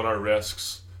negatives, what are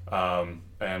risks,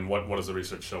 and what does the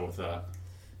research show with that?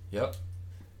 Yep.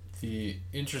 The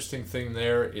interesting thing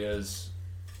there is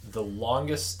the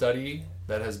longest study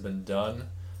that has been done,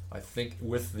 I think,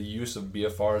 with the use of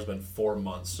BFR has been 4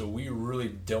 months. So we really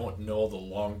don't know the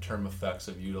long-term effects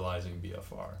of utilizing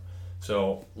BFR.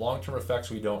 So long-term effects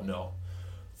we don't know.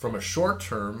 From a short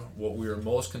term, what we are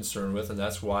most concerned with, and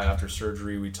that's why after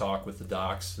surgery we talk with the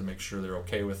docs to make sure they're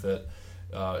okay with it,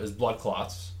 is blood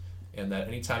clots. And that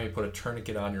anytime you put a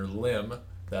tourniquet on your limb,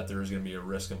 that there's going to be a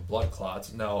risk of blood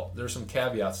clots. Now, there's some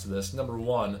caveats to this. Number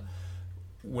one,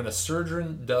 when a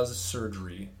surgeon does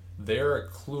surgery, they're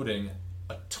including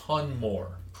a ton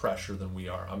more pressure than we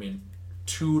are.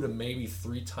 2 to maybe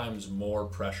 3 times more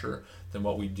pressure than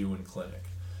what we do in clinic.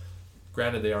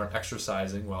 Granted, they aren't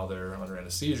exercising while they're under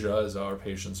anesthesia, as our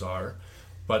patients are,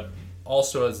 but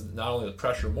also as not only the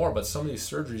pressure more, but some of these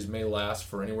surgeries may last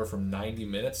for anywhere from 90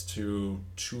 minutes to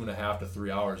 2.5 to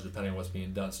 3 hours, depending on what's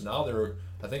being done. So now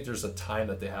I think there's a time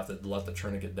that they have to let the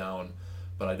tourniquet down,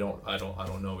 but I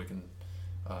don't know. We can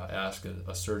ask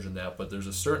a surgeon that, but there's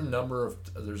a certain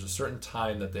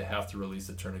time that they have to release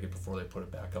the tourniquet before they put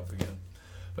it back up again.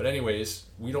 But anyways,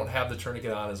 we don't have the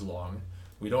tourniquet on as long.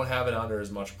 We don't have it under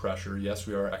as much pressure. Yes,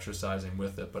 we are exercising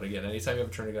with it, but again, anytime you have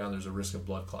a tourniquet on, there's a risk of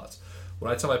blood clots.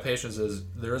 What I tell my patients is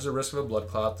there is a risk of a blood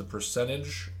clot. The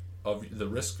percentage of the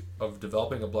risk of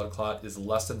developing a blood clot is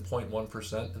less than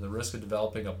 0.1%, and the risk of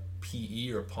developing a PE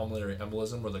or pulmonary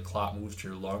embolism, where the clot moves to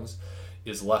your lungs,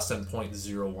 is less than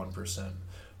 0.01%.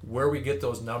 Where we get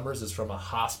those numbers is from a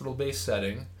hospital-based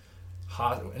setting,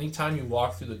 anytime you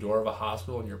walk through the door of a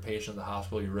hospital and you're a patient in the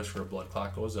hospital, your risk for a blood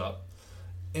clot goes up.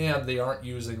 And they aren't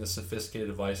using the sophisticated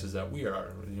devices that we are.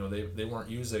 They weren't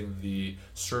using the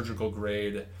surgical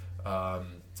grade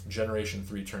Generation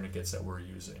 3 tourniquets that we're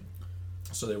using.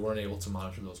 So they weren't able to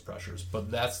monitor those pressures.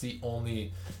 But that's the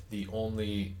only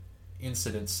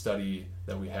incident study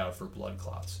that we have for blood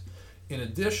clots. In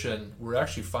addition, we're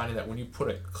actually finding that when you put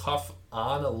a cuff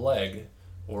on a leg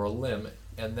or a limb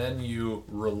and then you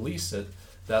release it,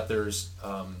 that there's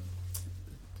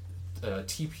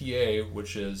TPA,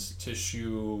 which is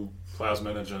tissue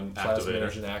plasminogen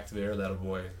activator. That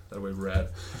boy Brad.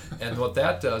 And what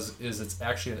that does is it's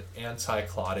actually an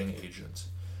anti-clotting agent.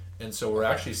 And so we're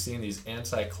actually seeing these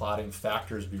anti-clotting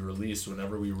factors be released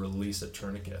whenever we release a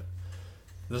tourniquet.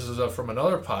 This is from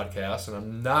another podcast, and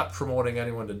I'm not promoting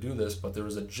anyone to do this, but there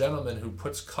was a gentleman who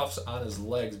puts cuffs on his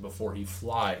legs before he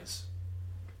flies.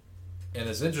 And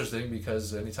it's interesting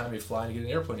because anytime you fly and you get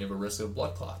in an airplane, you have a risk of a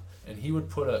blood clot. And he would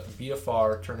put a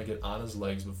BFR tourniquet on his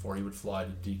legs before he would fly to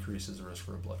decrease his risk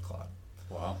for a blood clot.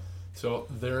 Wow. So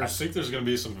I think there's going to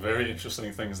be some very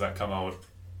interesting things that come out.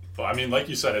 Well, I mean, like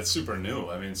you said, it's super new.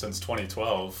 I mean, since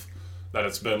 2012, that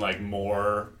it's been like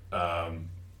more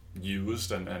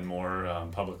used and more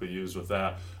publicly used with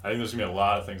that. I think there's going to be a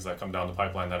lot of things that come down the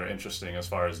pipeline that are interesting as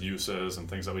far as uses and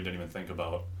things that we didn't even think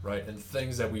about. Right, and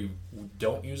things that we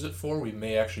don't use it for, we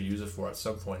may actually use it for at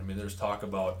some point. I mean, there's talk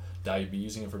about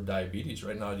using it for diabetes.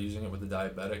 Right now, using it with the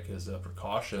diabetic as a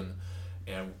precaution,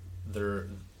 and they're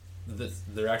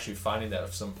actually finding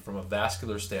that from a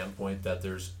vascular standpoint that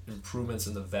there's improvements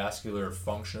in the vascular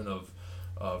function of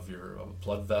your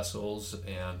blood vessels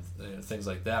and things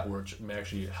like that, which may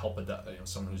actually help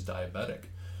someone who's diabetic,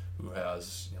 who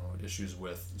has issues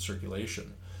with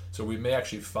circulation. So we may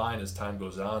actually find as time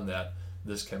goes on that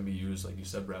this can be used, like you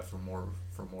said, Brad, for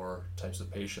more types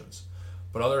of patients.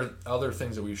 But other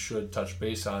things that we should touch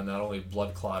base on, not only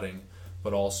blood clotting,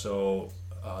 but also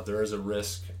there is a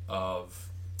risk of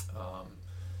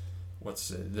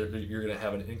you're going to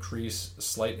have a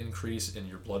slight increase in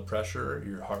your blood pressure.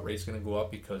 Your heart rate's going to go up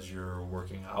because you're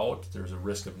working out. There's a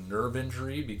risk of nerve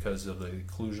injury because of the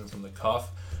occlusion from the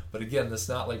cuff. But again, that's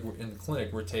not like in the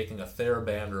clinic we're taking a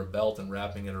TheraBand or a belt and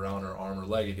wrapping it around our arm or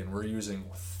leg. Again, we're using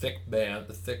thick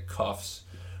cuffs.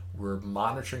 We're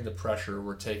monitoring the pressure.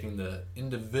 We're taking the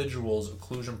individual's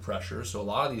occlusion pressure. So a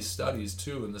lot of these studies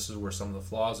too, and this is where some of the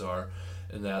flaws are,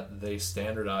 in that they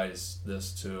standardize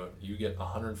this to you get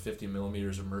 150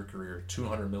 millimeters of mercury or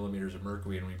 200 millimeters of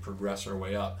mercury, and we progress our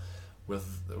way up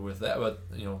with that. But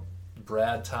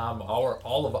Brad, Tom,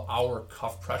 all of our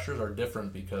cuff pressures are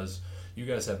different because you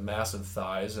guys have massive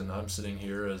thighs, and I'm sitting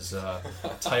here as a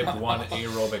type 1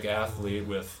 aerobic athlete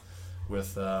with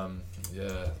the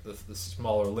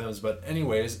smaller limbs. But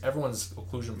anyways, everyone's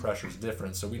occlusion pressure is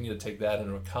different, so we need to take that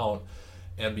into account.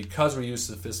 And because we use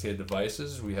sophisticated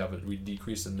devices, we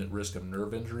decrease the risk of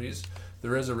nerve injuries.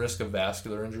 There is a risk of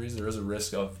vascular injuries. There is a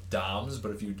risk of DOMS,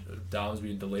 DOMS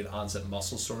being delayed onset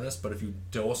muscle soreness. But if you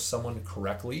dose someone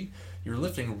correctly, you're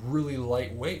lifting really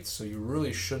light weights, so you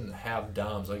really shouldn't have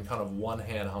DOMS. I can count on one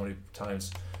hand how many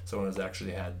times someone has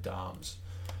actually had DOMS.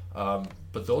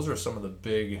 But those are some of the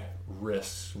big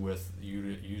risks with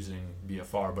using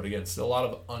BFR. But again, still a lot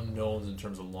of unknowns in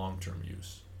terms of long-term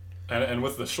use. And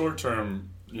with the short-term,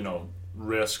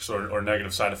 risks or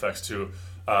negative side effects too,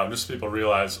 just so people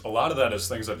realize, a lot of that is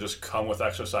things that just come with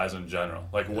exercise in general.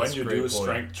 Like when you do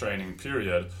strength training,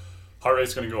 period, heart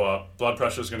rate's going to go up, blood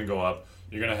pressure is going to go up,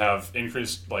 you're going to have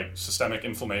increased systemic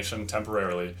inflammation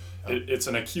temporarily. Yep. It's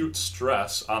an acute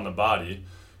stress on the body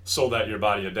so that your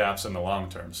body adapts in the long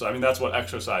term. So, that's what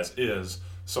exercise is.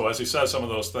 So as he says, some of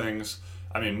those things,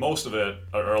 most of it,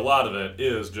 or a lot of it,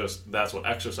 is just that's what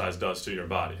exercise does to your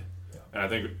body. And I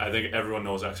think everyone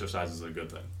knows exercise is a good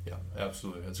thing. Yeah,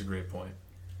 absolutely. That's a great point.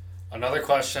 Another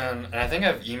question, and I think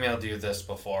I've emailed you this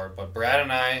before, but Brad and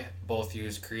I both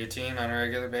use creatine on a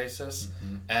regular basis.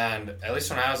 Mm-hmm. And at least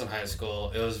when I was in high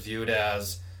school, it was viewed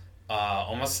as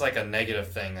almost like a negative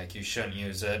thing. Like you shouldn't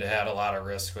use it. It had a lot of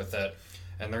risk with it.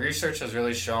 And the research has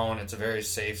really shown it's a very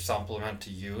safe supplement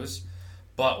to use.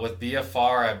 But with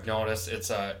BFR, I've noticed it's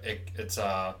a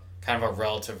kind of a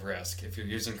relative risk if you're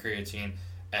using creatine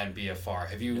and BFR.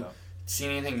 Have you seen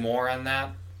anything more on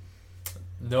that?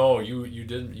 No, you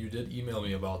did email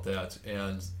me about that,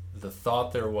 and the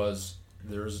thought there was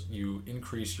you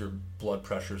increase your blood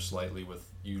pressure slightly when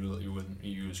you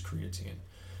use creatine,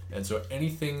 and so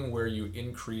anything where you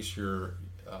increase your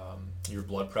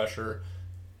blood pressure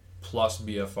plus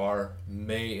BFR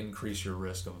may increase your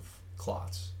risk of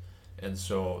clots, and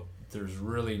so there's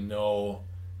really no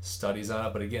studies on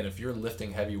it. But again, if you're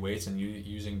lifting heavy weights and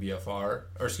using BFR, or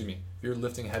excuse me, if you're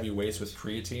lifting heavy weights with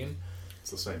creatine,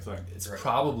 it's the same thing. It's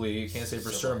probably, you can't say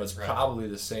for certain, but it's probably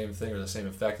the same thing or the same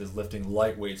effect as lifting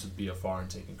light weights with BFR and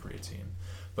taking creatine.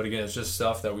 But again, it's just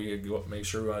stuff that we make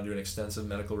sure we want to do an extensive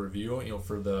medical review. You know,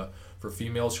 for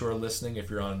females who are listening, if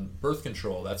you're on birth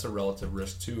control, that's a relative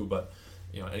risk too. But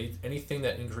you know, anything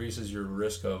that increases your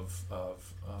risk of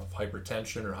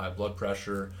hypertension or high blood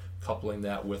pressure, coupling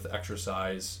that with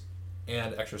exercise,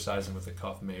 and exercising with the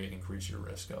cuff may increase your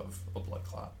risk of a blood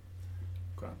clot.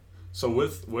 Okay. So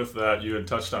with that, you had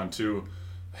touched on too,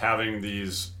 having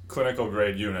these clinical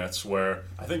grade units where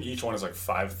I think each one is like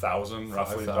 $5,000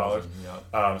 roughly dollars.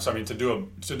 Yeah. So I mean, to do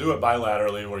it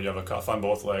bilaterally where you have a cuff on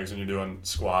both legs and you're doing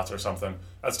squats or something,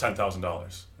 that's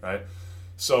 $10,000, right?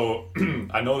 So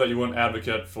I know that you wouldn't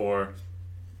advocate for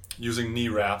using knee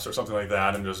wraps or something like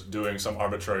that and just doing some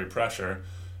arbitrary pressure.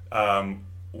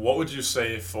 What would you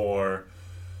say for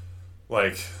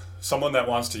like someone that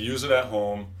wants to use it at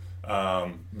home,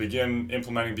 begin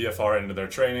implementing BFR into their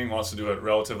training, wants to do it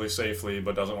relatively safely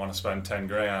but doesn't want to spend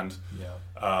 $10,000?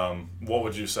 Yeah. What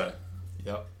would you say?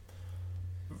 Yep.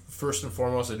 First and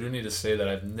foremost, I do need to say that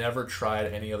I've never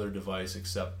tried any other device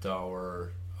except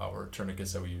our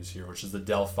tourniquets that we use here, which is the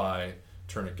Delphi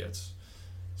tourniquets.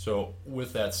 So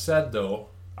with that said, though,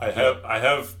 I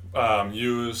have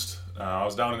used. I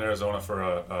was down in Arizona for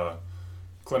a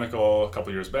clinical a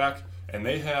couple years back, and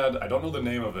they had, I don't know the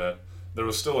name of it. There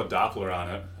was still a Doppler on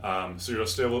it, so you're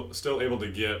still able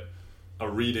to get a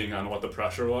reading on what the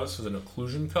pressure was. Was it an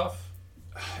occlusion cuff?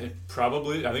 I think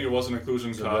it was an occlusion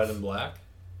was cuff. It red and black,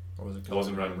 or was it? It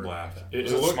wasn't red and black. Okay.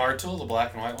 Was it Smart Tool, the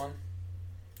black and white one?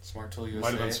 Smart Tool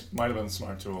USA? Might have been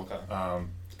Smart Tool. Okay.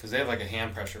 Because they have like a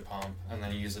hand pressure pump, and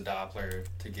then you use a Doppler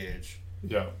to gauge.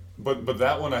 Yeah, but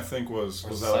that one I think was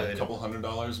that like a couple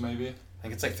 $100 maybe? I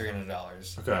think it's like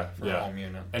 $300. Okay, for a home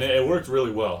unit. And it worked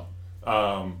really well.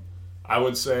 I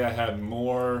would say I had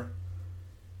more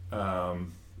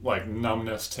like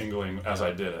numbness, tingling as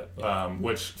I did it,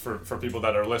 which for people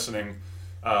that are listening,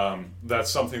 that's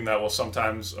something that will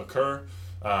sometimes occur,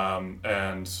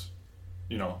 and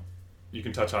you know, you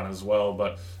can touch on it as well,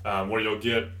 but where you'll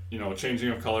get, you know, changing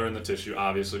of color in the tissue,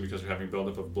 obviously, because you're having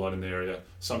buildup of blood in the area.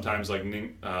 Sometimes like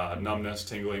numbness,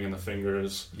 tingling in the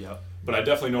fingers. Yeah. But I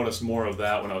definitely noticed more of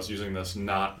that when I was using this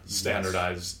not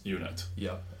standardized unit.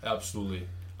 Yeah, absolutely.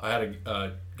 I had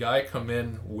a guy come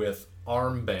in with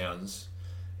armbands,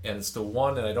 and it's the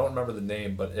one, and I don't remember the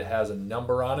name, but it has a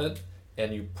number on it,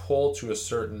 and you pull to a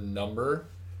certain number,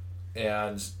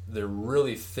 and they're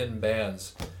really thin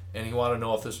bands. And he wanted to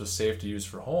know if this was safe to use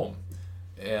for home.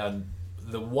 And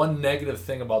the one negative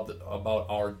thing about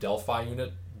our Delphi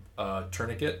unit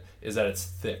tourniquet is that it's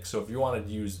thick. So if you want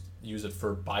to use it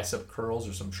for bicep curls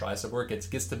or some tricep work, it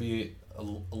gets to be a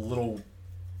little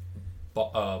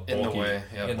bulky, in the way.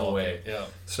 Yeah, in the way. Yeah.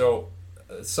 So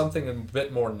something a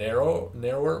bit more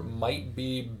narrower might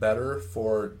be better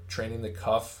for training the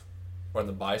cuff or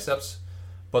the biceps.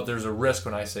 But there's a risk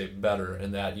when I say better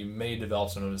in that you may develop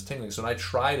some of this tingling. So when I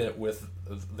tried it with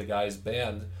the guy's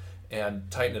band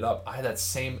and tightened it up, I had that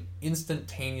same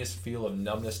instantaneous feel of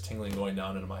numbness, tingling going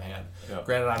down into my hand. Yeah.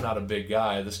 Granted, I'm not a big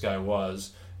guy. This guy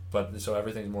was, but so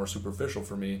everything's more superficial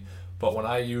for me. But when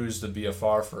I use the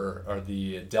BFR or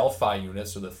the Delphi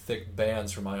units or the thick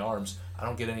bands for my arms, I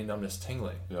don't get any numbness,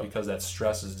 tingling because that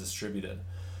stress is distributed.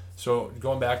 So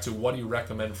going back to what do you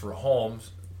recommend for home?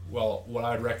 Well, what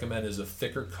I'd recommend is a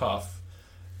thicker cuff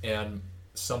and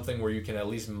something where you can at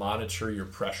least monitor your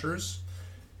pressures.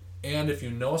 And if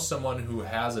you know someone who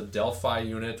has a Delphi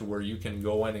unit where you can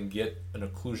go in and get an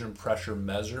occlusion pressure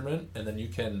measurement and then you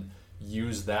can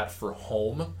use that for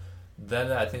home,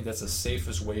 then I think that's the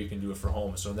safest way you can do it for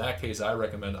home. So in that case, I'm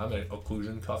an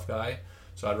occlusion cuff guy,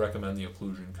 so I'd recommend the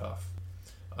occlusion cuff.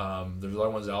 There's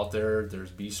other ones out there. There's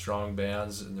B Strong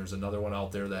bands, and there's another one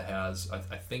out there that has,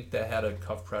 I think that had a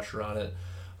cuff pressure on it.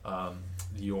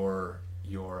 Your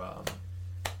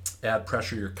Add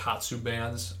Pressure, your Katsu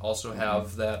bands also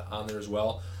have that on there as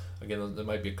well. Again, there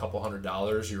might be a couple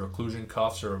 $100. Your occlusion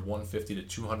cuffs are $150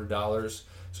 to $200.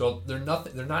 So they're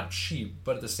not cheap,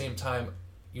 but at the same time,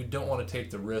 you don't want to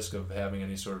take the risk of having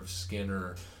any sort of skin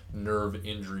or nerve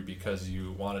injury because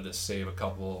you wanted to save a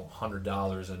couple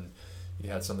 $100 and you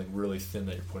had something really thin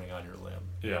that you're putting on your limb.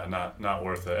 Yeah, not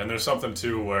worth it. And there's something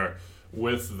too where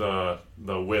with the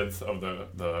width of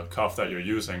the cuff that you're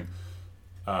using,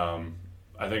 I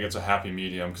think it's a happy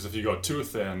medium, because if you go too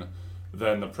thin,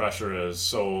 then the pressure is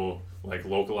so like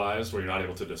localized where you're not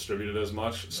able to distribute it as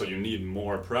much. So you need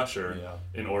more pressure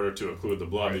in order to occlude the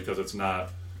blood, because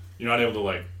you're not able to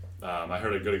like I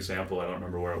heard a good example. I don't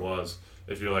remember where it was.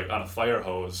 If you're like on a fire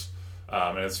hose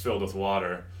and it's filled with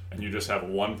water, and you just have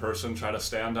one person try to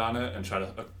stand on it and try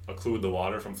to occlude the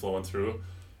water from flowing through,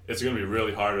 it's going to be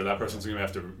really hard, or that person's going to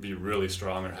have to be really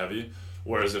strong or heavy.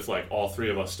 Whereas if like all three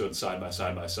of us stood side by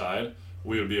side,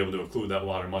 we would be able to occlude that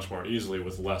water much more easily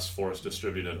with less force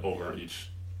distributed over each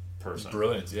person.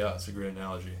 Brilliant. Yeah, it's a great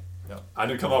analogy. Yeah. I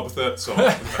didn't come up with it, so.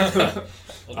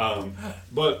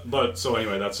 But so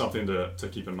anyway, that's something to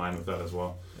keep in mind with that as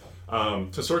well.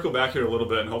 To circle back here a little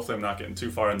bit, and hopefully I'm not getting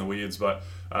too far in the weeds, but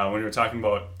when you were talking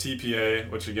about TPA,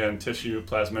 which again, tissue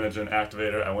plasminogen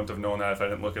activator, I wouldn't have known that if I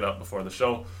didn't look it up before the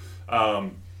show.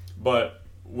 But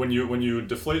when you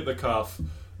deflate the cuff,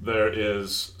 there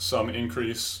is some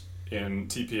increase in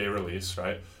TPA release,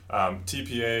 right?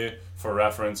 TPA, for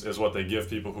reference, is what they give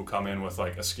people who come in with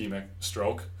like ischemic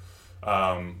stroke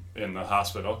in the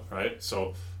hospital, right?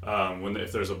 So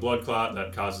if there's a blood clot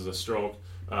that causes a stroke,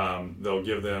 they'll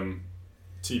give them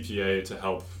TPA to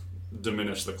help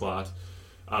diminish the clot.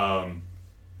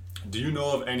 Do you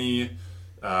know of any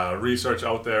research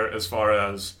out there as far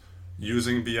as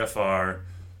using BFR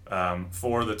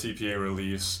for the TPA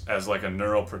release as like a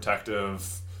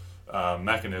neuroprotective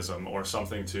mechanism or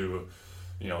something to,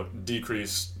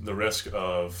 decrease the risk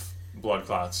of blood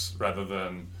clots rather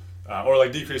than, or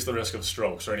like decrease the risk of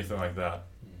strokes or anything like that?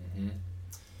 Mm-hmm.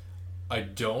 I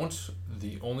don't.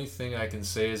 The only thing I can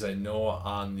say is I know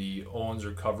on the Owens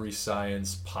Recovery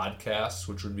Science podcast,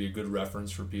 which would be a good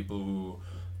reference for people who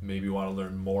maybe want to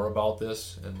learn more about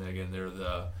this. And again, they're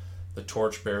the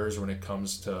torchbearers when it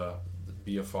comes to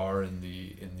the BFR in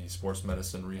the sports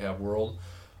medicine rehab world.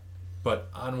 But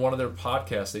on one of their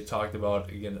podcasts, they talked about,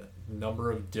 again, a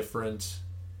number of different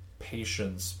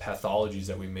patients, pathologies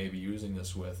that we may be using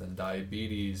this with, and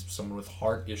diabetes, someone with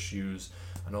heart issues.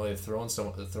 I know they've thrown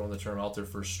the term out there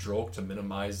for stroke to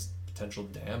minimize potential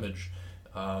damage.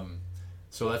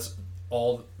 So that's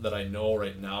all that I know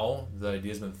right now. The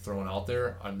idea's been thrown out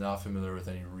there. I'm not familiar with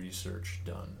any research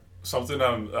done. Something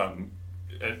I'm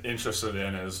interested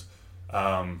in is,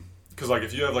 because like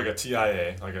if you have like a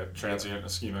TIA, like a transient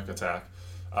ischemic attack,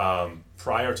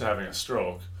 prior to having a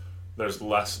stroke, there's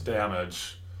less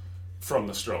damage from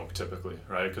the stroke typically,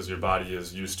 right? Because your body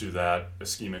is used to that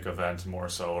ischemic event more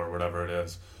so, or whatever it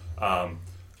is.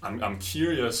 I'm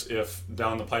curious if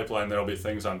down the pipeline there'll be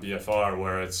things on BFR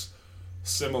where it's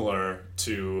similar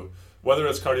to, whether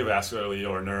it's cardiovascularly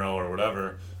or neuro or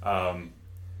whatever,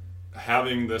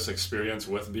 having this experience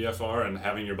with BFR and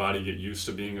having your body get used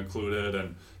to being occluded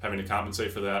and having to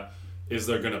compensate for that. Is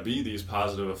there going to be these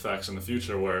positive effects in the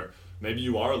future where maybe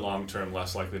you are long-term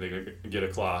less likely to get a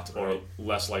clot or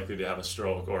less likely to have a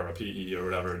stroke or a PE or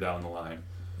whatever down the line?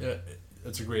 Yeah,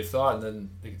 it's a great thought, and then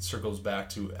it circles back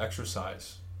to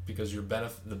exercise, because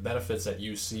the benefits that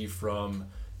you see from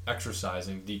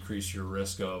exercising decrease your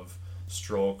risk of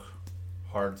stroke,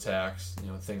 heart attacks,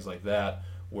 things like that,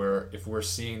 where if we're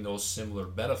seeing those similar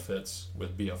benefits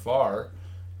with BFR,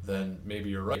 then maybe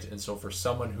you're right. And so for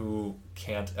someone who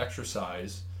can't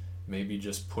exercise, maybe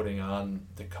just putting on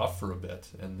the cuff for a bit,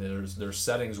 and there's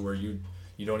settings where you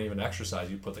don't even exercise,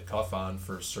 you put the cuff on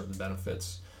for certain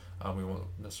benefits. We won't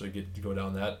necessarily go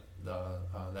down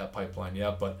that pipeline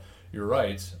yet, but you're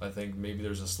right. I think maybe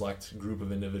there's a select group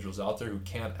of individuals out there who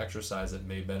can't exercise that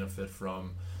may benefit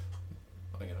from.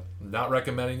 Not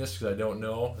recommending this because I don't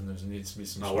know, and there needs to be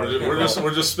some. No, we're just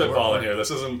spitballing here. This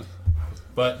isn't.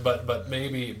 But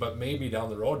maybe down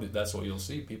the road that's what you'll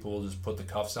see. People will just put the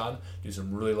cuffs on, do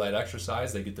some really light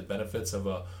exercise. They get the benefits of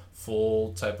a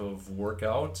full type of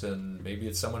workout, and maybe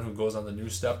it's someone who goes on the new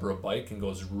step or a bike and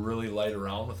goes really light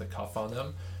around with a cuff on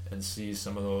them and sees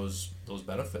some of those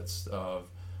benefits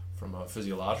from a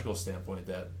physiological standpoint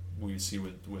that we see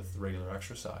with regular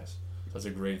exercise. So that's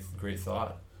a great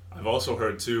thought. I've also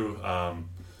heard too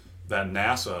that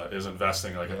NASA is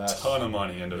investing a ton of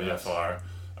money into BFR.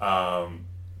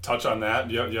 Touch on that.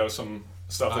 Do you have some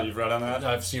stuff that you've read on that?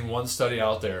 I've seen one study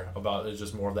out there about it's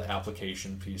just more of the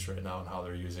application piece right now and how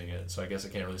they're using it. So I guess I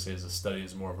can't really say it's a study;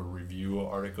 it's more of a review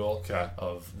article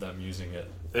of them using it.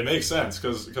 It makes sense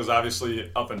because obviously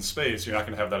up in space you're not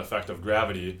going to have that effect of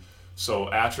gravity.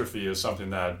 So atrophy is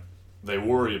something that they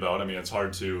worry about. I mean, it's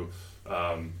hard to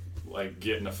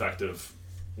get an effective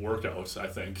workout, I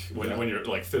think, when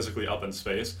you're physically up in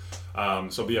space.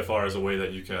 So BFR is a way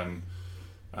that you can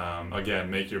again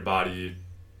make your body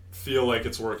feel like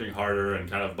it's working harder and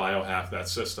kind of biohack that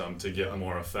system to get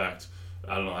more effect.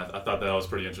 I don't know, I thought that was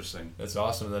pretty interesting. That's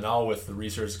awesome. And then now with the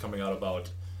research coming out about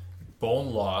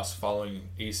bone loss following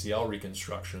ACL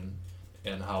reconstruction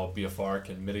and how BFR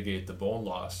can mitigate the bone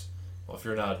loss. Well, if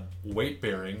you're not weight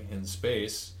bearing in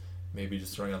space, maybe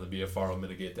just throwing on the BFR will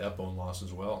mitigate that bone loss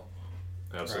as well.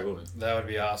 Absolutely. Right. That would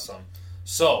be awesome.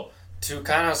 So, to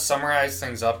kind of summarize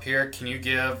things up here, can you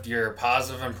give your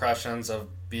positive impressions of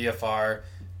BFR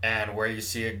and where you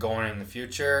see it going in the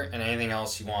future, and anything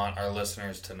else you want our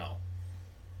listeners to know?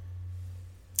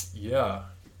 Yeah.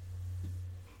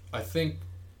 I think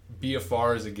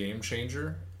BFR is a game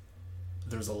changer.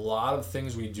 There's a lot of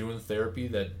things we do in therapy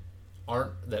that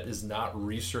is not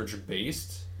research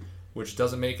based, which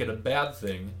doesn't make it a bad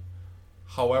thing.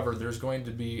 However, there's going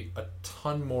to be a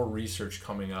ton more research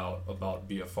coming out about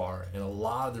BFR, and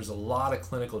there's a lot of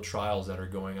clinical trials that are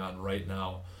going on right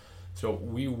now. So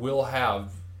we will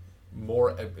have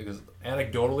more, because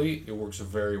anecdotally it works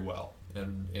very well,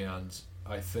 and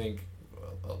I think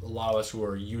a lot of us who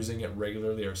are using it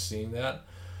regularly are seeing that.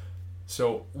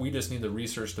 So we just need the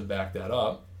research to back that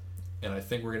up, and I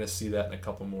think we're going to see that in a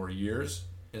couple more years.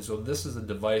 And so this is a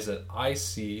device that I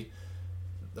see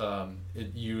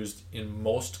it used in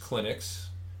most clinics,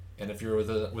 and if you're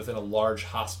within a large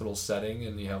hospital setting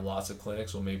and you have lots of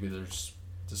clinics, well, maybe there's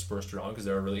dispersed around because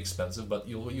they're really expensive, but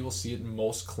you will see it in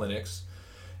most clinics.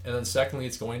 And then secondly,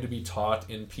 it's going to be taught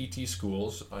in PT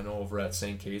schools. I know over at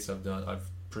St. Kate's I've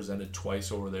presented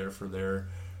twice over there for their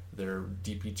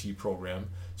DPT program.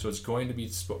 So it's going to be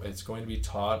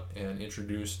taught and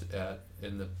introduced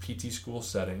in the PT school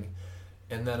setting.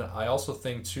 And then I also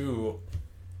think too,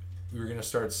 we're going to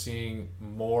start seeing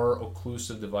more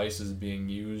occlusive devices being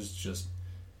used just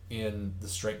in the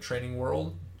strength training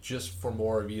world, just for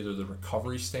more of either the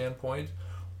recovery standpoint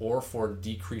or for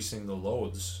decreasing the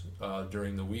loads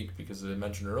during the week. Because as I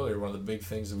mentioned earlier, one of the big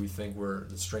things that we think where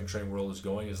the strength training world is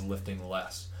going is lifting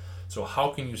less. So how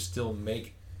can you still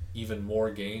make even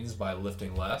more gains by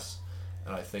lifting less?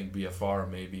 And I think BFR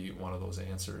may be one of those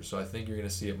answers. So I think you're going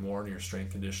to see it more in your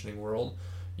strength conditioning world,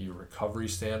 your recovery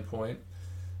standpoint.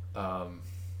 And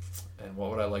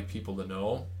what would I like people to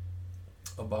know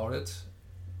about it?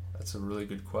 That's a really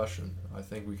good question. I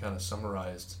think we kind of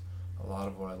summarized a lot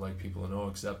of what I'd like people to know,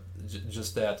 except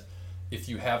just that if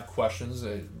you have questions,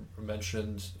 I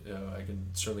mentioned I can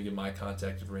certainly give my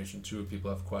contact information too if people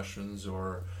have questions,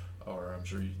 or I'm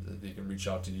sure they can reach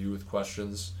out to you with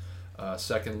questions.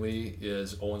 Secondly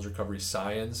is Owens Recovery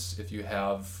Science. If you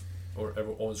have, or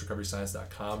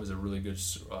owensrecoveryscience.com is a really good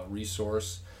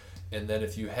resource. And then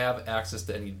if you have access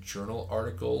to any journal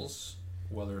articles,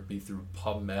 whether it be through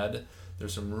PubMed,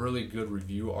 there's some really good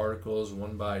review articles,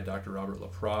 one by Dr. Robert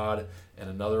Laprade, and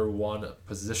another one, a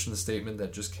position statement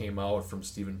that just came out from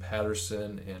Stephen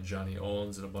Patterson and Johnny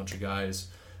Owens and a bunch of guys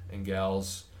and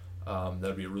gals.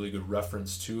 That'd be a really good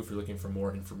reference too if you're looking for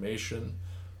more information.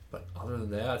 But other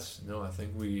than that, no, I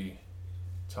think we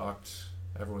talked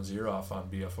everyone's ear off on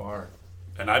BFR.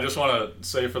 And I just want to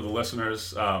say for the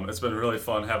listeners, it's been really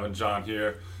fun having John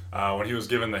here. When he was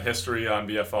given the history on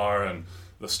BFR and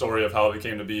the story of how it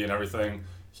came to be and everything,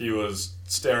 he was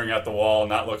staring at the wall,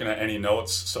 not looking at any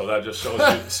notes. So that just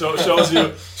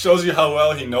shows you how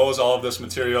well he knows all of this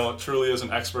material. Truly is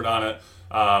an expert on it,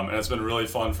 and it's been really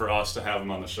fun for us to have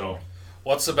him on the show.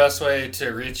 What's the best way to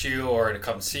reach you or to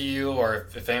come see you, or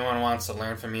if anyone wants to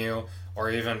learn from you,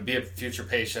 or even be a future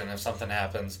patient if something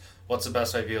happens? What's the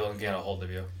best way to be able to get a hold of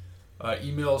you?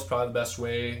 Email is probably the best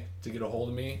way to get a hold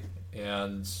of me.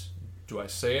 And do I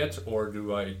say it, or do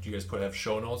you guys have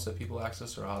show notes that people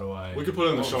access, or how do I? We could put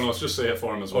it in the show notes. Just say it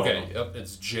for him as well. Okay. Yep.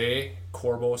 It's J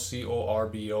Corbo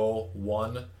Corbo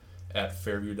 1 at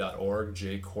fairview.org.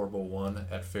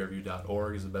 jcorbo1 at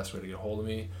fairview.org is the best way to get a hold of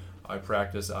me. I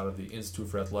practice out of the Institute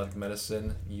for Athletic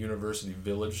Medicine University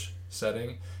Village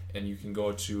setting, and you can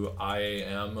go to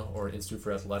IAM or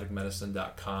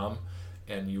instituteforathleticmedicine.com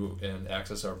and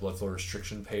access our blood flow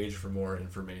restriction page for more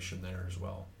information there as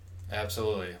well.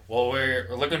 Absolutely. Well, we're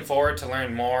looking forward to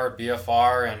learn more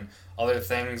BFR and other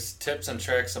things, tips and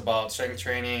tricks about strength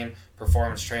training,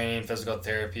 performance training, physical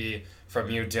therapy from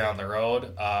you down the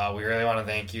road. We really want to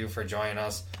thank you for joining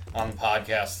us on the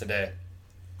podcast today.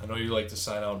 I know you like to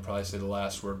sign out and probably say the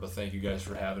last word, but thank you guys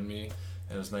for having me.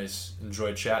 And it was nice,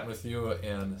 enjoyed chatting with you.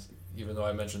 And even though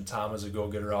I mentioned Tom as a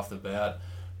go-getter off the bat,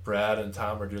 Brad and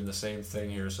Tom are doing the same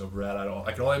thing here. So Brad,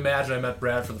 I can only imagine I met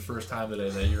Brad for the first time today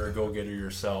that you're a go-getter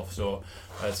yourself. So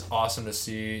it's awesome to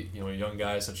see, young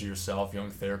guys such as yourself,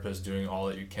 young therapists doing all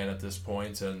that you can at this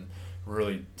point and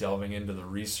really delving into the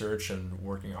research and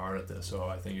working hard at this. So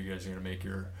I think you guys are going to make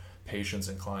your patients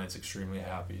and clients extremely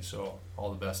happy. So all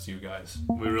the best to you guys.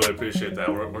 We really appreciate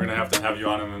that. We're going to have you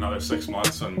on in another 6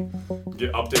 months and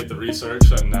update the research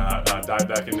and dive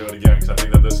back into it again, because I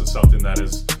think that this is something that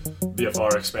is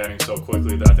BFR expanding so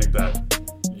quickly that I think that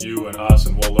you and us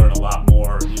and we'll learn a lot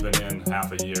more even in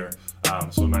half a year.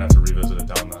 So we might have to revisit it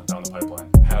down the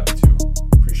pipeline. happy to.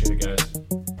 Appreciate it,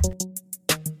 guys.